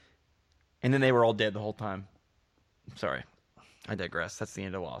then they were all dead the whole time. Sorry, I digress. That's the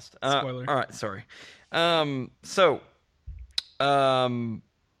end of Lost. Spoiler. All right, sorry.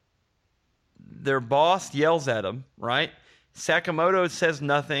 Their boss yells at them, right? Sakamoto says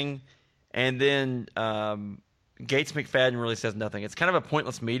nothing, and then Gates McFadden really says nothing. It's kind of a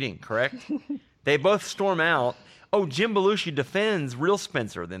pointless meeting, correct? They both storm out. Oh, Jim Belushi defends real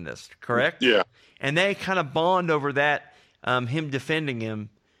Spencer in this, correct? Yeah. And they kind of bond over that, him defending him.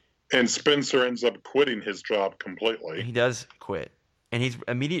 And Spencer ends up quitting his job completely. He does quit, and he's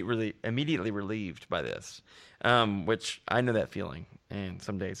immediately relieved by this, which I know that feeling, and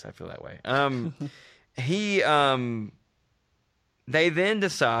some days I feel that way. They then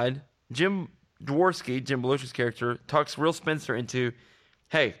decide, Jim Dworsky, Jim Belushi's character, talks real Spencer into,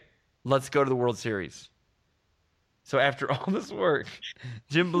 hey, let's go to the World Series. So after all this work,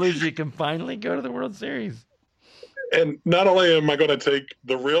 Jim Belushi can finally go to the World Series. And not only am I going to take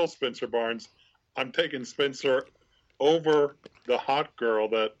the real Spencer Barnes, I'm taking Spencer over the hot girl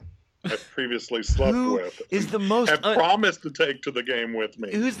that I previously slept with. Is the most have promised to take to the game with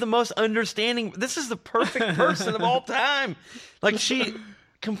me. Who's the most understanding? This is the perfect person of all time. Like she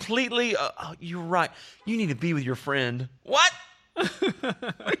completely. Oh, you're right. You need to be with your friend. What? What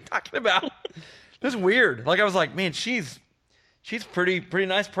are you talking about? This is weird. Like I was like, man, she's pretty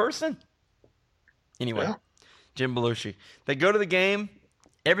nice person. Anyway, Yeah. Jim Belushi. They go to the game.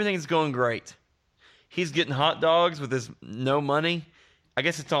 Everything's going great. He's getting hot dogs with his no money. I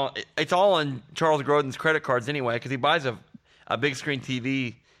guess it's all on Charles Grodin's credit cards anyway, because he buys a big screen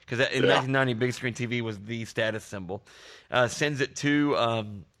TV, because in 1990 big screen TV was the status symbol. Sends it to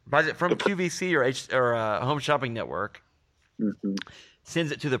buys it from QVC or Home Shopping Network. Mm-hmm.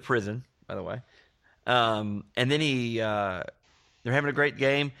 Sends it to the prison, by the way. And then they're having a great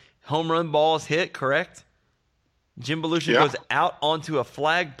game. Home run ball is hit, correct? Jim Belushi goes out onto a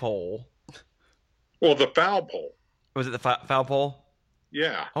flagpole. Well, the foul pole. Was it the foul pole?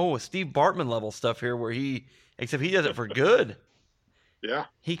 Yeah. Oh, Steve Bartman level stuff here except he does it for good. Yeah.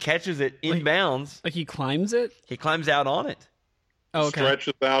 He catches it inbounds. Like he climbs it? He climbs out on it. Oh, okay.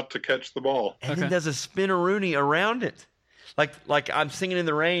 Stretches out to catch the ball. And then does a spin-a-rooney around it. Like I'm singing in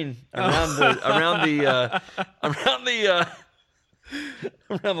the rain around the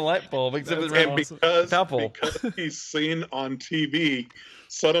light bulb, except it's And around foul pole. because he's seen on TV,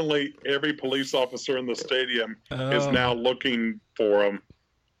 suddenly every police officer in the stadium is now looking for him,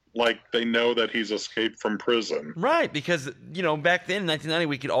 like they know that he's escaped from prison. Right, because back then in 1990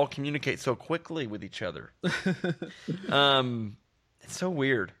 we could all communicate so quickly with each other. It's so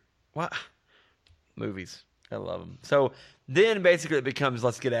weird. What movies? I love them. So then basically it becomes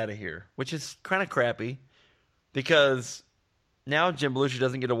let's get out of here, which is kind of crappy because now Jim Belushi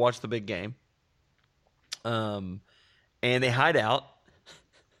doesn't get to watch the big game. And they hide out.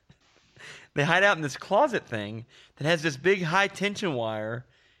 They hide out in this closet thing that has this big high tension wire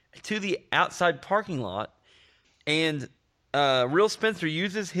to the outside parking lot. And Real Spencer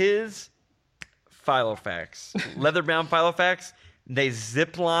uses his Filofax, leather-bound Filofax. They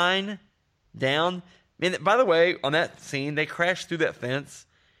zip line down. And by the way, on that scene, they crashed through that fence.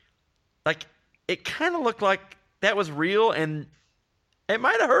 Like, it kind of looked like that was real, and it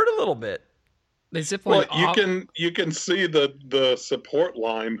might have hurt a little bit. They zip Well, line you can see the support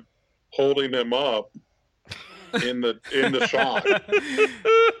line holding him up in the shot.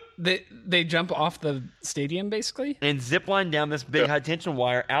 They jump off the stadium basically And zip line down this big high tension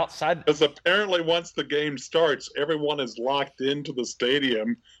wire outside. Because apparently once the game starts, everyone is locked into the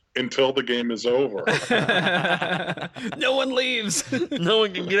stadium until the game is over. No one leaves. No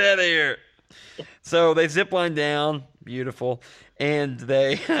one can get out of here. So they zip line down. Beautiful. And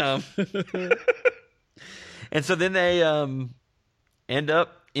they And so then they end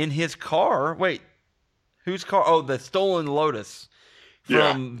up in his car. Wait, whose car? Oh, the stolen Lotus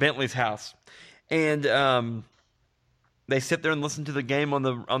from Bentley's house. And they sit there and listen to the game on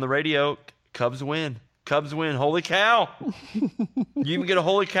the radio. Cubs win. Cubs win. Holy cow. You even get a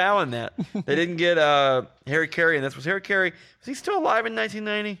holy cow in that. They didn't get Harry Carey, and this was Harry Carey. Was he still alive in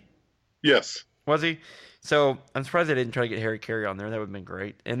 1990? Yes. Was he? So I'm surprised they didn't try to get Harry Carey on there. That would have been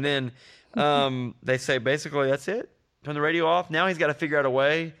great. And then they say, basically, that's it. Turn the radio off. Now he's got to figure out a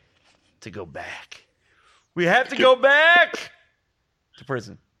way to go back. We have to go back to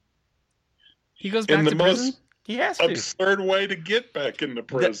prison. He goes back to prison? He has to. Absurd way to get back into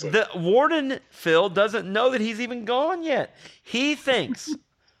prison. The warden, Phil, doesn't know that he's even gone yet. He thinks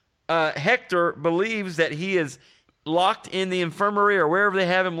Hector believes that he is locked in the infirmary or wherever they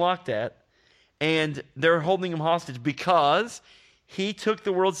have him locked at, and they're holding him hostage because he took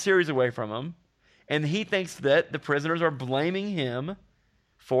the World Series away from him, and he thinks that the prisoners are blaming him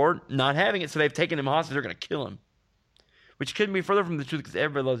for not having it, so they've taken him hostage. They're going to kill him, which couldn't be further from the truth because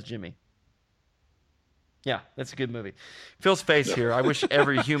everybody loves Jimmy. Yeah, that's a good movie. Phil's face here. I wish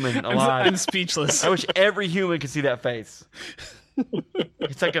every human alive. I'm speechless. I wish every human could see that face.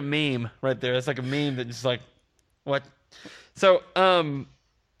 It's like a meme right there. It's like a meme that just like, what? So,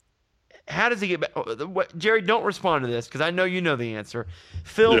 how does he get back? Jerry, don't respond to this because I know you know the answer.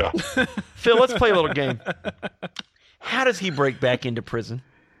 Phil, Phil, let's play a little game. How does he break back into prison?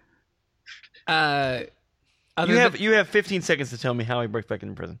 You have 15 seconds to tell me how he breaks back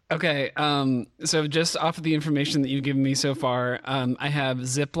into prison. Okay, so just off of the information that you've given me so far, I have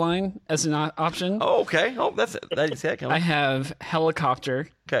zipline as an option. Oh, okay. Oh, that's it. That's it. I have helicopter.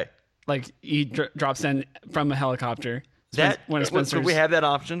 Okay. Like he drops down from a helicopter. So we have that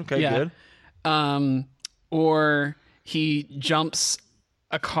option. Okay, good. Or he jumps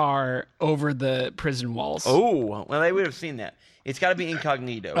a car over the prison walls. Oh, well, they would have seen that. It's got to be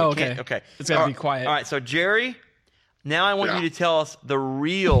incognito. Oh, okay. Okay. It's got to be quiet. All right, so Jerry, now I want you to tell us the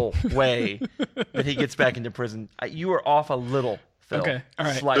real way that he gets back into prison. You are off a little, Phil. Okay, all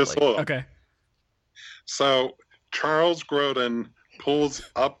right. Slightly. Okay. So Charles Grodin pulls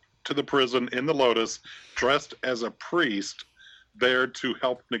up to the prison in the Lotus dressed as a priest there to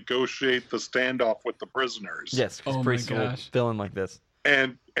help negotiate the standoff with the prisoners. Yes, because priests will villain like this.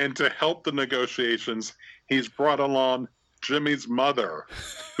 And to help the negotiations, he's brought along Jimmy's mother,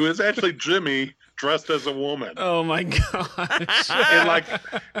 who is actually Jimmy dressed as a woman. Oh my gosh. And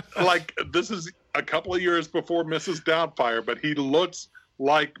like this is a couple of years before Mrs. Doubtfire, but he looks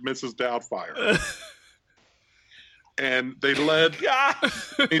like Mrs. Doubtfire. And they let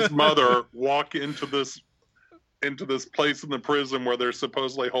his mother walk into this place in the prison where they're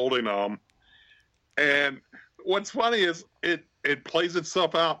supposedly holding him. And what's funny is it plays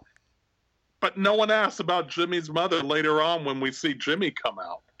itself out. But no one asks about Jimmy's mother later on when we see Jimmy come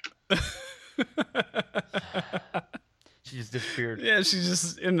out. She just disappeared. Yeah, she's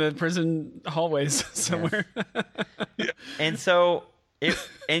just in the prison hallways somewhere. Yeah. And so,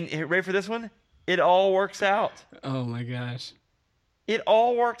 ready for this one? It all works out. Oh my gosh. It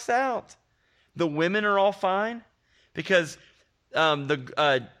all works out. The women are all fine because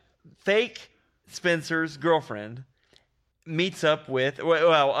the fake Spencer's girlfriend meets up with,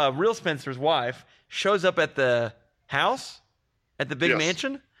 real Spencer's wife shows up at the house, at the big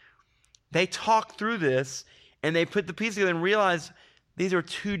mansion. They talk through this, and they put the pieces together and realize these are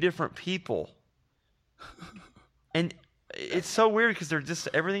two different people. And it's so weird because they're just,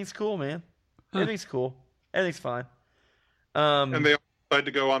 everything's cool, man. Everything's cool. Everything's fine. And they all decide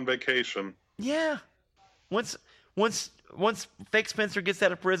to go on vacation. Yeah. Once fake Spencer gets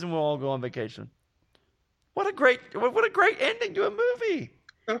out of prison, we'll all go on vacation. What a great ending to a movie.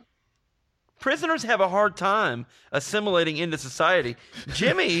 Yeah. Prisoners have a hard time assimilating into society.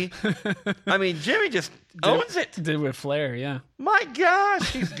 Jimmy just owns it. Did with flair, yeah. My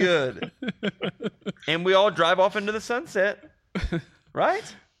gosh, he's good. And we all drive off into the sunset.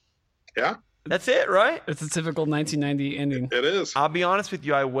 Right? Yeah. That's it, right? It's a typical 1990 ending. It is. I'll be honest with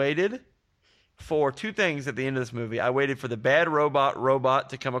you, I waited for two things at the end of this movie. I waited for the bad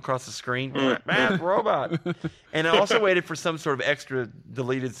robot to come across the screen. Bad robot. And I also waited for some sort of extra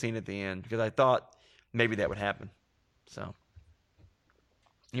deleted scene at the end because I thought maybe that would happen. So,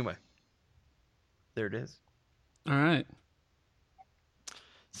 anyway, there it is. All right.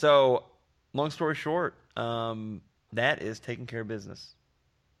 So, long story short, that is taking care of business.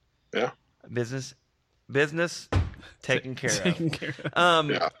 Yeah. Business taken care of. Taken care of.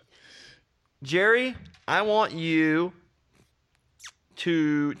 Yeah. Jerry, I want you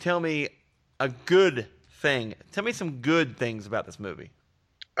to tell me a good thing. Tell me some good things about this movie.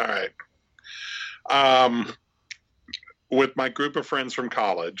 All right. With my group of friends from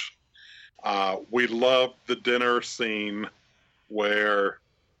college, we loved the dinner scene where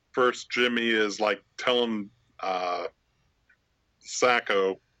first Jimmy is like telling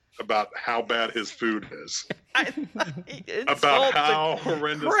Sacco about how bad his food is, about how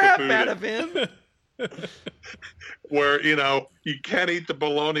horrendous the food out is. of him. Where, you can't eat the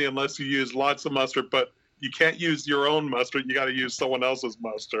bologna unless you use lots of mustard, but you can't use your own mustard. You got to use someone else's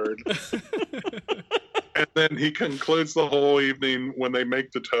mustard. And then he concludes the whole evening when they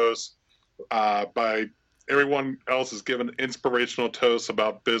make the toast by everyone else is given inspirational toasts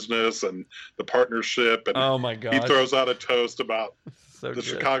about business and the partnership. And oh my God! He throws out a toast about so the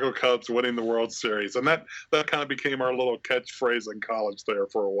Chicago Cubs winning the World Series, and that kind of became our little catchphrase in college there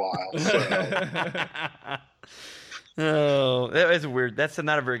for a while. So. Oh, that is weird. That's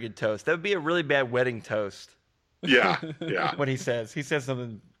not a very good toast. That would be a really bad wedding toast. Yeah. What he says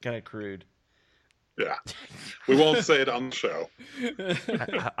something kind of crude. Yeah, we won't say it on the show.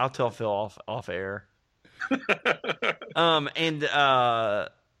 I'll tell Phil off air.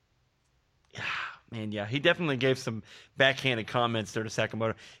 Man, yeah, he definitely gave some backhanded comments there to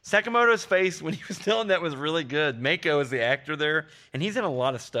Sakamoto. Sakamoto's face when he was telling that was really good. Mako is the actor there, and he's in a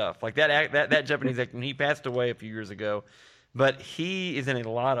lot of stuff. Like that Japanese actor, and he passed away a few years ago, but he is in a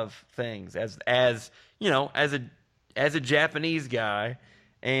lot of things as a Japanese guy,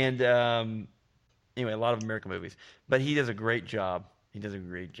 and anyway, a lot of American movies. But he does a great job. He does a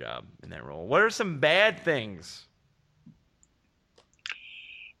great job in that role. What are some bad things?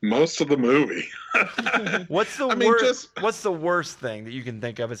 Most of the movie. What's the worst? What's the worst thing that you can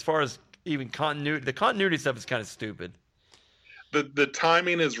think of as far as even continuity? The continuity stuff is kind of stupid. The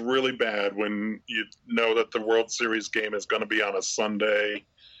timing is really bad when you know that the World Series game is going to be on a Sunday,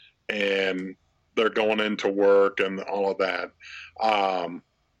 and they're going into work and all of that.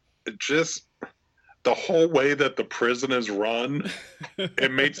 Just the whole way that the prison is run,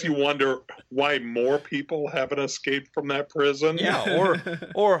 it makes you wonder why more people haven't escaped from that prison. Yeah,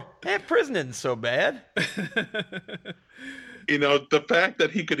 or that prison isn't so bad. The fact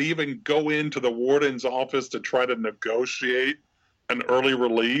that he could even go into the warden's office to try to negotiate an early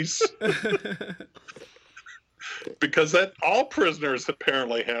release. Because all prisoners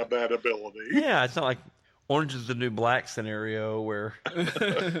apparently have that ability. Yeah, it's not like Orange is the New Black scenario where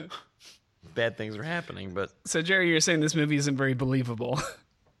bad things are happening. But so, Jerry, you're saying this movie isn't very believable.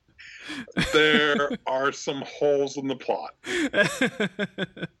 There are some holes in the plot.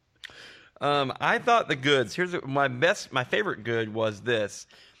 I thought the goods. Here's my favorite good was this.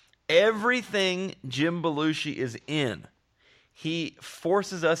 Everything Jim Belushi is in, he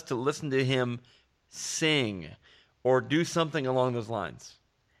forces us to listen to him sing or do something along those lines.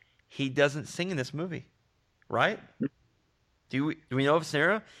 He doesn't sing in this movie, right? Do we know of a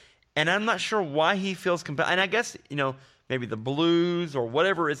scenario? And I'm not sure why he feels compelled. And I guess, maybe the blues or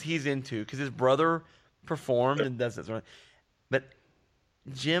whatever it is he's into, because his brother performed and does that sort of. But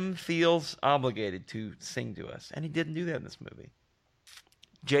Jim feels obligated to sing to us, and he didn't do that in this movie.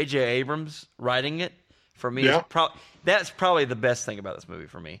 J.J. Abrams writing it, for me, that's probably the best thing about this movie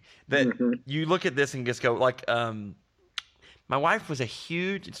for me. That you look at this and just go, like, my wife was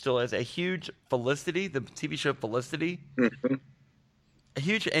and still is, a huge Felicity, the TV show Felicity. Mm-hmm.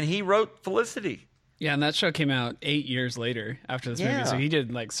 And he wrote Felicity. Yeah, and that show came out 8 years later after this movie, so he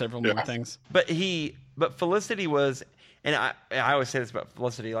did like several more things. But Felicity was, and I always say this about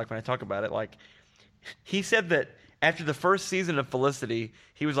Felicity, like when I talk about it, like he said that after the first season of Felicity,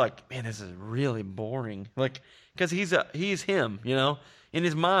 he was like, man, this is really boring. Like, because he's him, in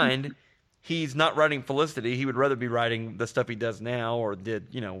his mind, he's not writing Felicity. He would rather be writing the stuff he does now or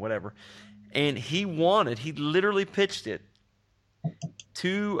did, whatever. And he literally pitched it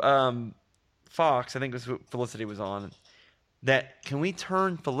to Fox, I think it was what Felicity was on, that can we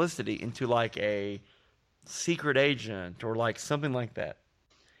turn Felicity into like a secret agent or like something like that?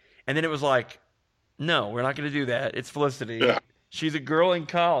 And then it was like, no, we're not going to do that. It's Felicity. Yeah. She's a girl in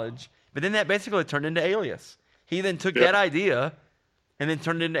college. But then that basically turned into Alias. He then took that idea and then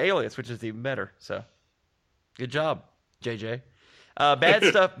turned it into Alias, which is even better. So good job, JJ.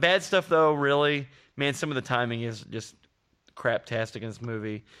 Bad stuff though, really. Man, some of the timing is just craptastic in this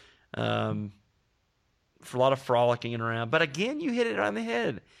movie. For a lot of frolicking around. But again, you hit it on the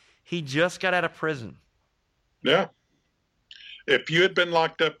head. He just got out of prison. Yeah. If you had been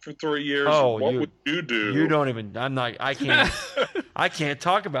locked up for 3 years, what would you do? You don't even. I can't. I can't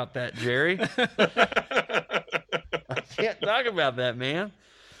talk about that, Jerry. I can't talk about that, man.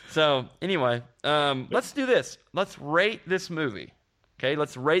 So anyway, let's do this. Let's rate this movie. Okay,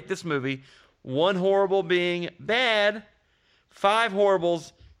 let's rate this movie. 1 horrible being bad, 5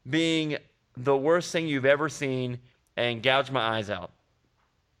 horribles being the worst thing you've ever seen and gouge my eyes out?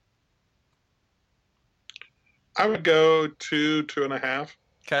 I would go 2.5.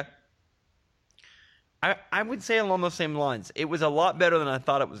 Okay. I would say along those same lines. It was a lot better than I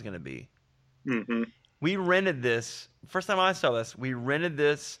thought it was going to be. Mm-hmm. We rented this. First time I saw this, we rented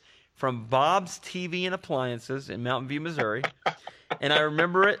this from Bob's TV and Appliances in Mountain View, Missouri. And I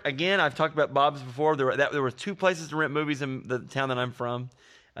remember it. Again, I've talked about Bob's before. There were 2 places to rent movies in the town that I'm from,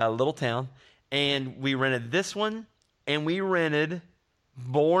 a little town. And we rented this one, and we rented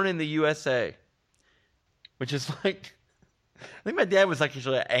Born in the USA, which is like... I think my dad was like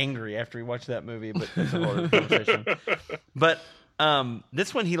actually angry after he watched that movie, but that's a whole other conversation. But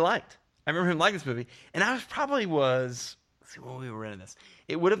this one he liked. I remember him liking this movie, and I let's see when we were renting this.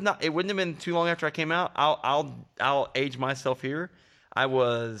 It wouldn't have been too long after I came out. I'll age myself here. I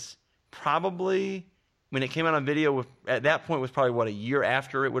was probably, when it came out on video, at that point was probably a year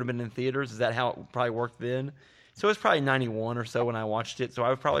after it would have been in theaters. Is that how it probably worked then? So it was probably 91 or so when I watched it. So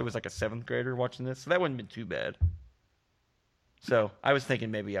I probably was like a 7th grader watching this. So that wouldn't have been too bad. So I was thinking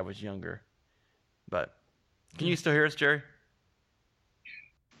maybe I was younger. But can you still hear us, Jerry?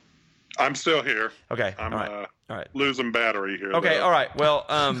 I'm still here. Okay. I'm all right. losing battery here. Okay, though. all right. Well,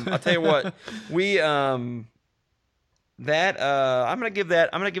 I'll tell you what. I'm gonna give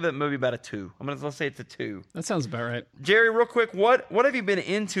that movie about a 2. Let's say it's a 2. That sounds about right. Jerry, real quick, what have you been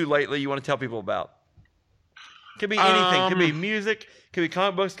into lately you want to tell people about? Could be anything. Could be music, could be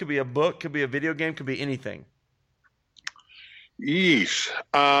comic books, could be a book, could be a video game, could be anything. Yeesh.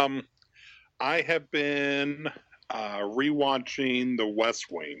 I have been rewatching The West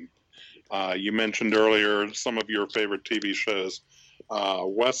Wing. You mentioned earlier some of your favorite TV shows.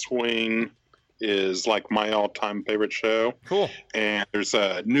 West Wing is like my all-time favorite show. Cool. And there's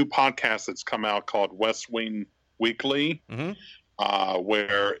a new podcast that's come out called West Wing Weekly,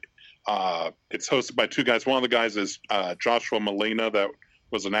 where it's hosted by 2 guys. One of the guys is Joshua Malina, that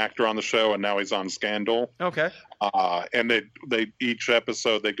was an actor on the show, and now he's on Scandal. Okay. And they each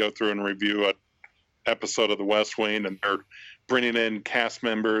episode they go through and review an episode of The West Wing, and they're bringing in cast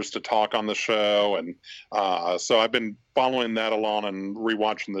members to talk on the show, and so I've been following that along and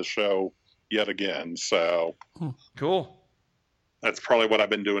rewatching the show yet again. So cool. That's probably what I've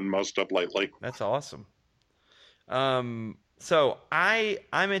been doing most of lately. That's awesome. So I'm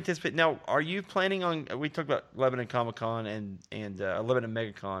anticipating now. Are you planning on? We talked about Lebanon Comic Con and Lebanon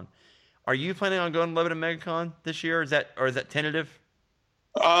MegaCon. Are you planning on going to Lebanon MegaCon this year? Is that tentative?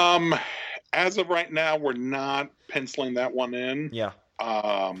 As of right now, we're not penciling that one in. Yeah.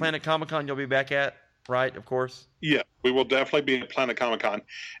 Planet Comic Con, you'll be back at, right? Of course. Yeah, we will definitely be at Planet Comic Con.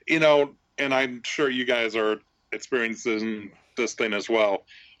 And I'm sure you guys are experiencing this thing as well.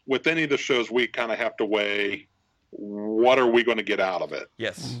 With any of the shows, we kind of have to weigh, what are we going to get out of it?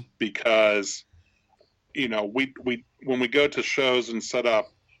 Yes. Because, we when we go to shows and set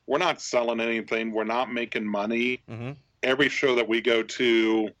up, we're not selling anything. We're not making money. Mm-hmm. Every show that we go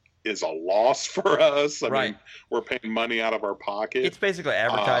to is a loss for us. I mean, we're paying money out of our pocket. It's basically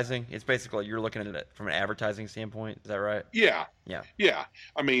advertising. It's basically, you're looking at it from an advertising standpoint. Is that right? Yeah. Yeah. Yeah.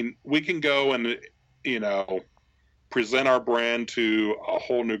 I mean, we can go and, present our brand to a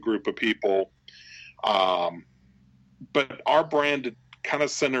whole new group of people. But our brand kind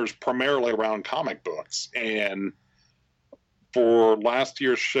of centers primarily around comic books. And for last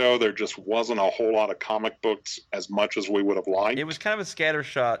year's show, there just wasn't a whole lot of comic books as much as we would have liked. It was kind of a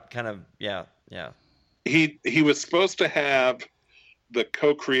scattershot kind of, yeah. He was supposed to have the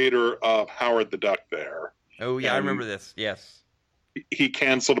co-creator of Howard the Duck there. Oh, yeah, I remember this, yes. He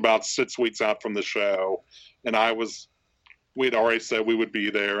canceled about 6 weeks out from the show, and we'd already said we would be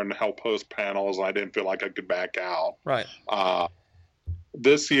there and help host panels, and I didn't feel like I could back out. Right.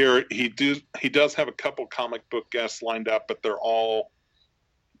 This year, he does have a couple comic book guests lined up, but they're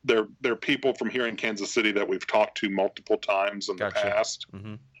people from here in Kansas City that we've talked to multiple times in the past.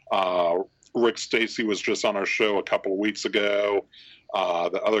 Mm-hmm. Rick Stacy was just on our show a couple of weeks ago.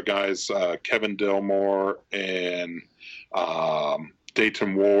 The other guys, Kevin Dillmore and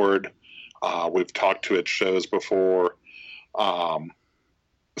Dayton Ward, we've talked to at shows before.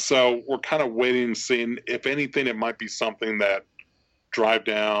 So we're kind of waiting and seeing if anything, it might be something that drive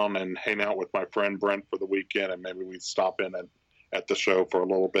down and hang out with my friend Brent for the weekend, and maybe we'd stop in at the show for a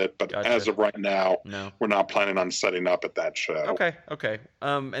little bit. But as of right now, we're not planning on setting up at that show. Okay.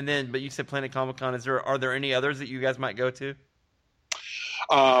 But you said Planet Comic Con. Are there any others that you guys might go to?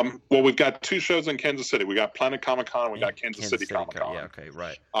 Well, we've got 2 shows in Kansas City. We got Planet Comic Con. We got Kansas City Comic Con. Yeah. Okay.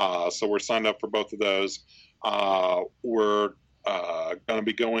 Right. So we're signed up for both of those. We're going to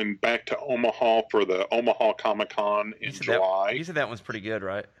be going back to Omaha for the Omaha Comic Con in July. You said that one's pretty good,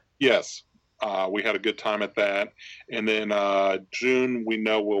 right? Yes. We had a good time at that. And then June, we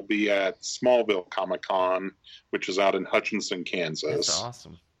know we'll be at Smallville Comic-Con, which is out in Hutchinson, Kansas. That's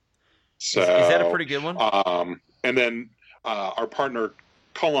awesome. So, is that a pretty good one? And then our partner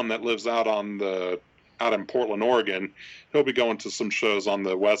Cullen, that lives out in Portland, Oregon, he'll be going to some shows on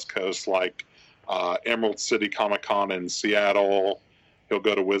the West Coast, like Emerald City Comic Con in Seattle. He'll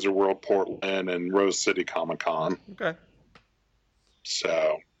go to Wizard World Portland and Rose City Comic Con. Okay.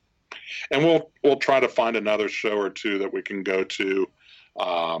 So, and we'll try to find another show or two that we can go to.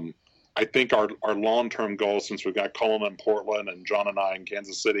 I think our long-term goal, since we've got Cullen in Portland and John and I in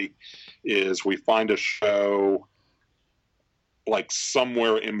Kansas City, is we find a show like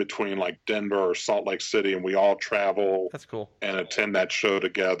somewhere in between, like Denver or Salt Lake City, and we all travel. That's cool. And attend that show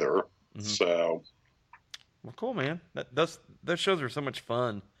together. Mm-hmm. So, well, cool, man. Those shows are so much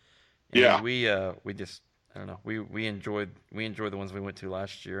fun. And yeah, we just, I don't know, we enjoyed the ones we went to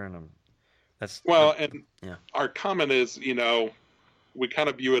last year, and our comment is, we kind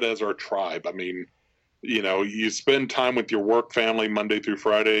of view it as our tribe. I mean, you spend time with your work family Monday through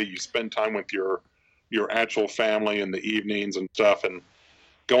Friday. You spend time with your actual family in the evenings and stuff. And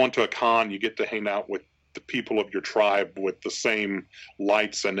going to a con, you get to hang out with the people of your tribe with the same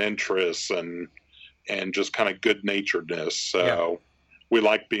likes and interests and just kind of good-naturedness. So we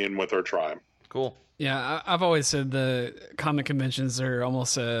like being with our tribe. Cool. Yeah, I've always said the comic conventions are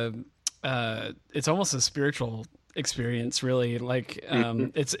almost it's almost a spiritual experience, really. Like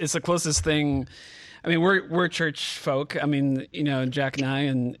it's the closest thing. I mean, we're church folk. I mean, Jack and I,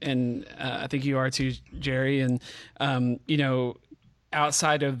 and I think you are too, Jerry. And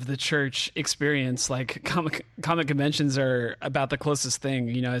outside of the church experience, like comic conventions are about the closest thing.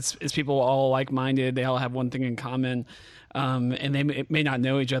 It's people all like-minded. They all have one thing in common, and they may not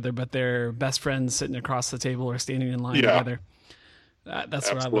know each other, but they're best friends sitting across the table or standing in line together.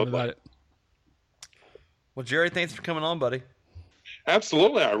 That's Absolutely. what I love about it. Well, Jerry, thanks for coming on, buddy.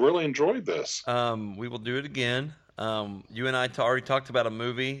 Absolutely. I really enjoyed this. We will do it again. You and I already talked about a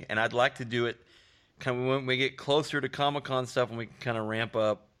movie, and I'd like to do it kind of when we get closer to Comic-Con stuff, and we can kind of ramp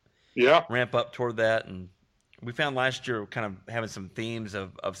up toward that. And we found last year kind of having some themes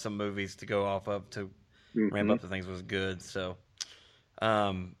of some movies to go off of to ramp up the things was good. So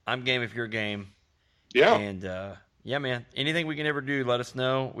I'm game if you're game. Yeah. And yeah, man, anything we can ever do, let us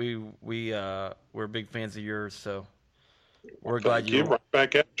know. We're big fans of yours, so we're glad you're right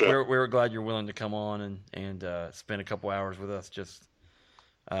back at you. We're glad you're willing to come on and spend a couple hours with us just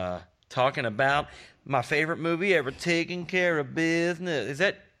talking about my favorite movie ever, Taking Care of Business. Is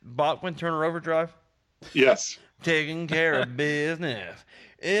that Bachman Turner Overdrive? Yes. Taking care of business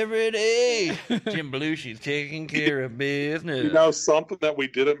every day. Jim Belushi's taking care of business. Something that we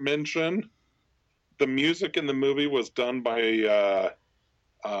didn't mention, the music in the movie was done by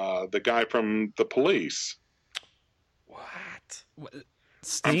the guy from The Police. What?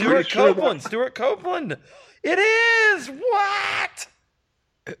 Stuart Copeland. It is. What?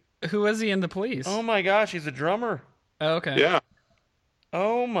 Who was he in The Police? Oh my gosh, he's a drummer. Oh, okay. Yeah.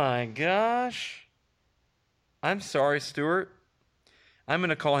 Oh my gosh. I'm sorry, Stuart. I'm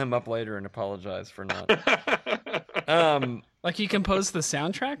going to call him up later and apologize for not. Like he composed the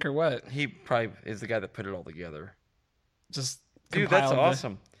soundtrack or what? He probably is the guy that put it all together. Just dude, that's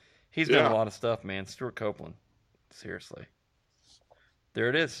awesome. He's done a lot of stuff, man. Stuart Copeland. Seriously. There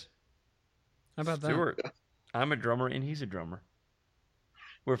it is. How about Stuart. I'm a drummer and he's a drummer.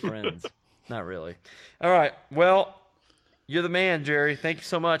 We're friends. Not really. All right. Well, you're the man, Jerry. Thank you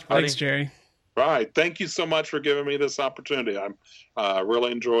so much, buddy. Thanks, Jerry. Right. Thank you so much for giving me this opportunity. I'm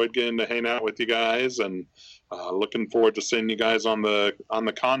really enjoyed getting to hang out with you guys, and looking forward to seeing you guys on the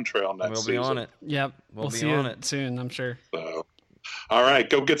con trail next season. We'll be on it. Yep. We'll see you soon, I'm sure. So, all right.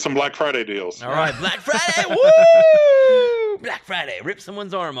 Go get some Black Friday deals. All right. Black Friday. Woo! Black Friday. Rip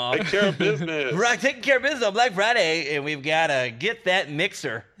someone's arm off. Take care of business. Right. Taking care of business on Black Friday, and we've got to get that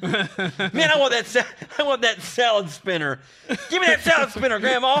mixer. Man, I want that salad spinner. Give me that salad spinner,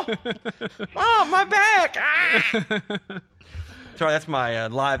 Grandma. Oh, my back. Ah! Sorry, that's my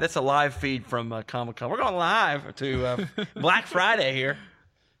live. That's a live feed from Comic-Con. We're going live to Black Friday here.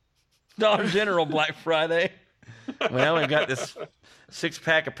 Dollar General Black Friday. Well, we've got this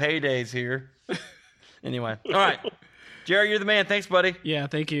 6-pack of paydays here. Anyway, all right. Jerry, you're the man. Thanks, buddy. Yeah,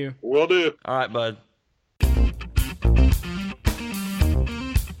 thank you. Will do. All right, bud.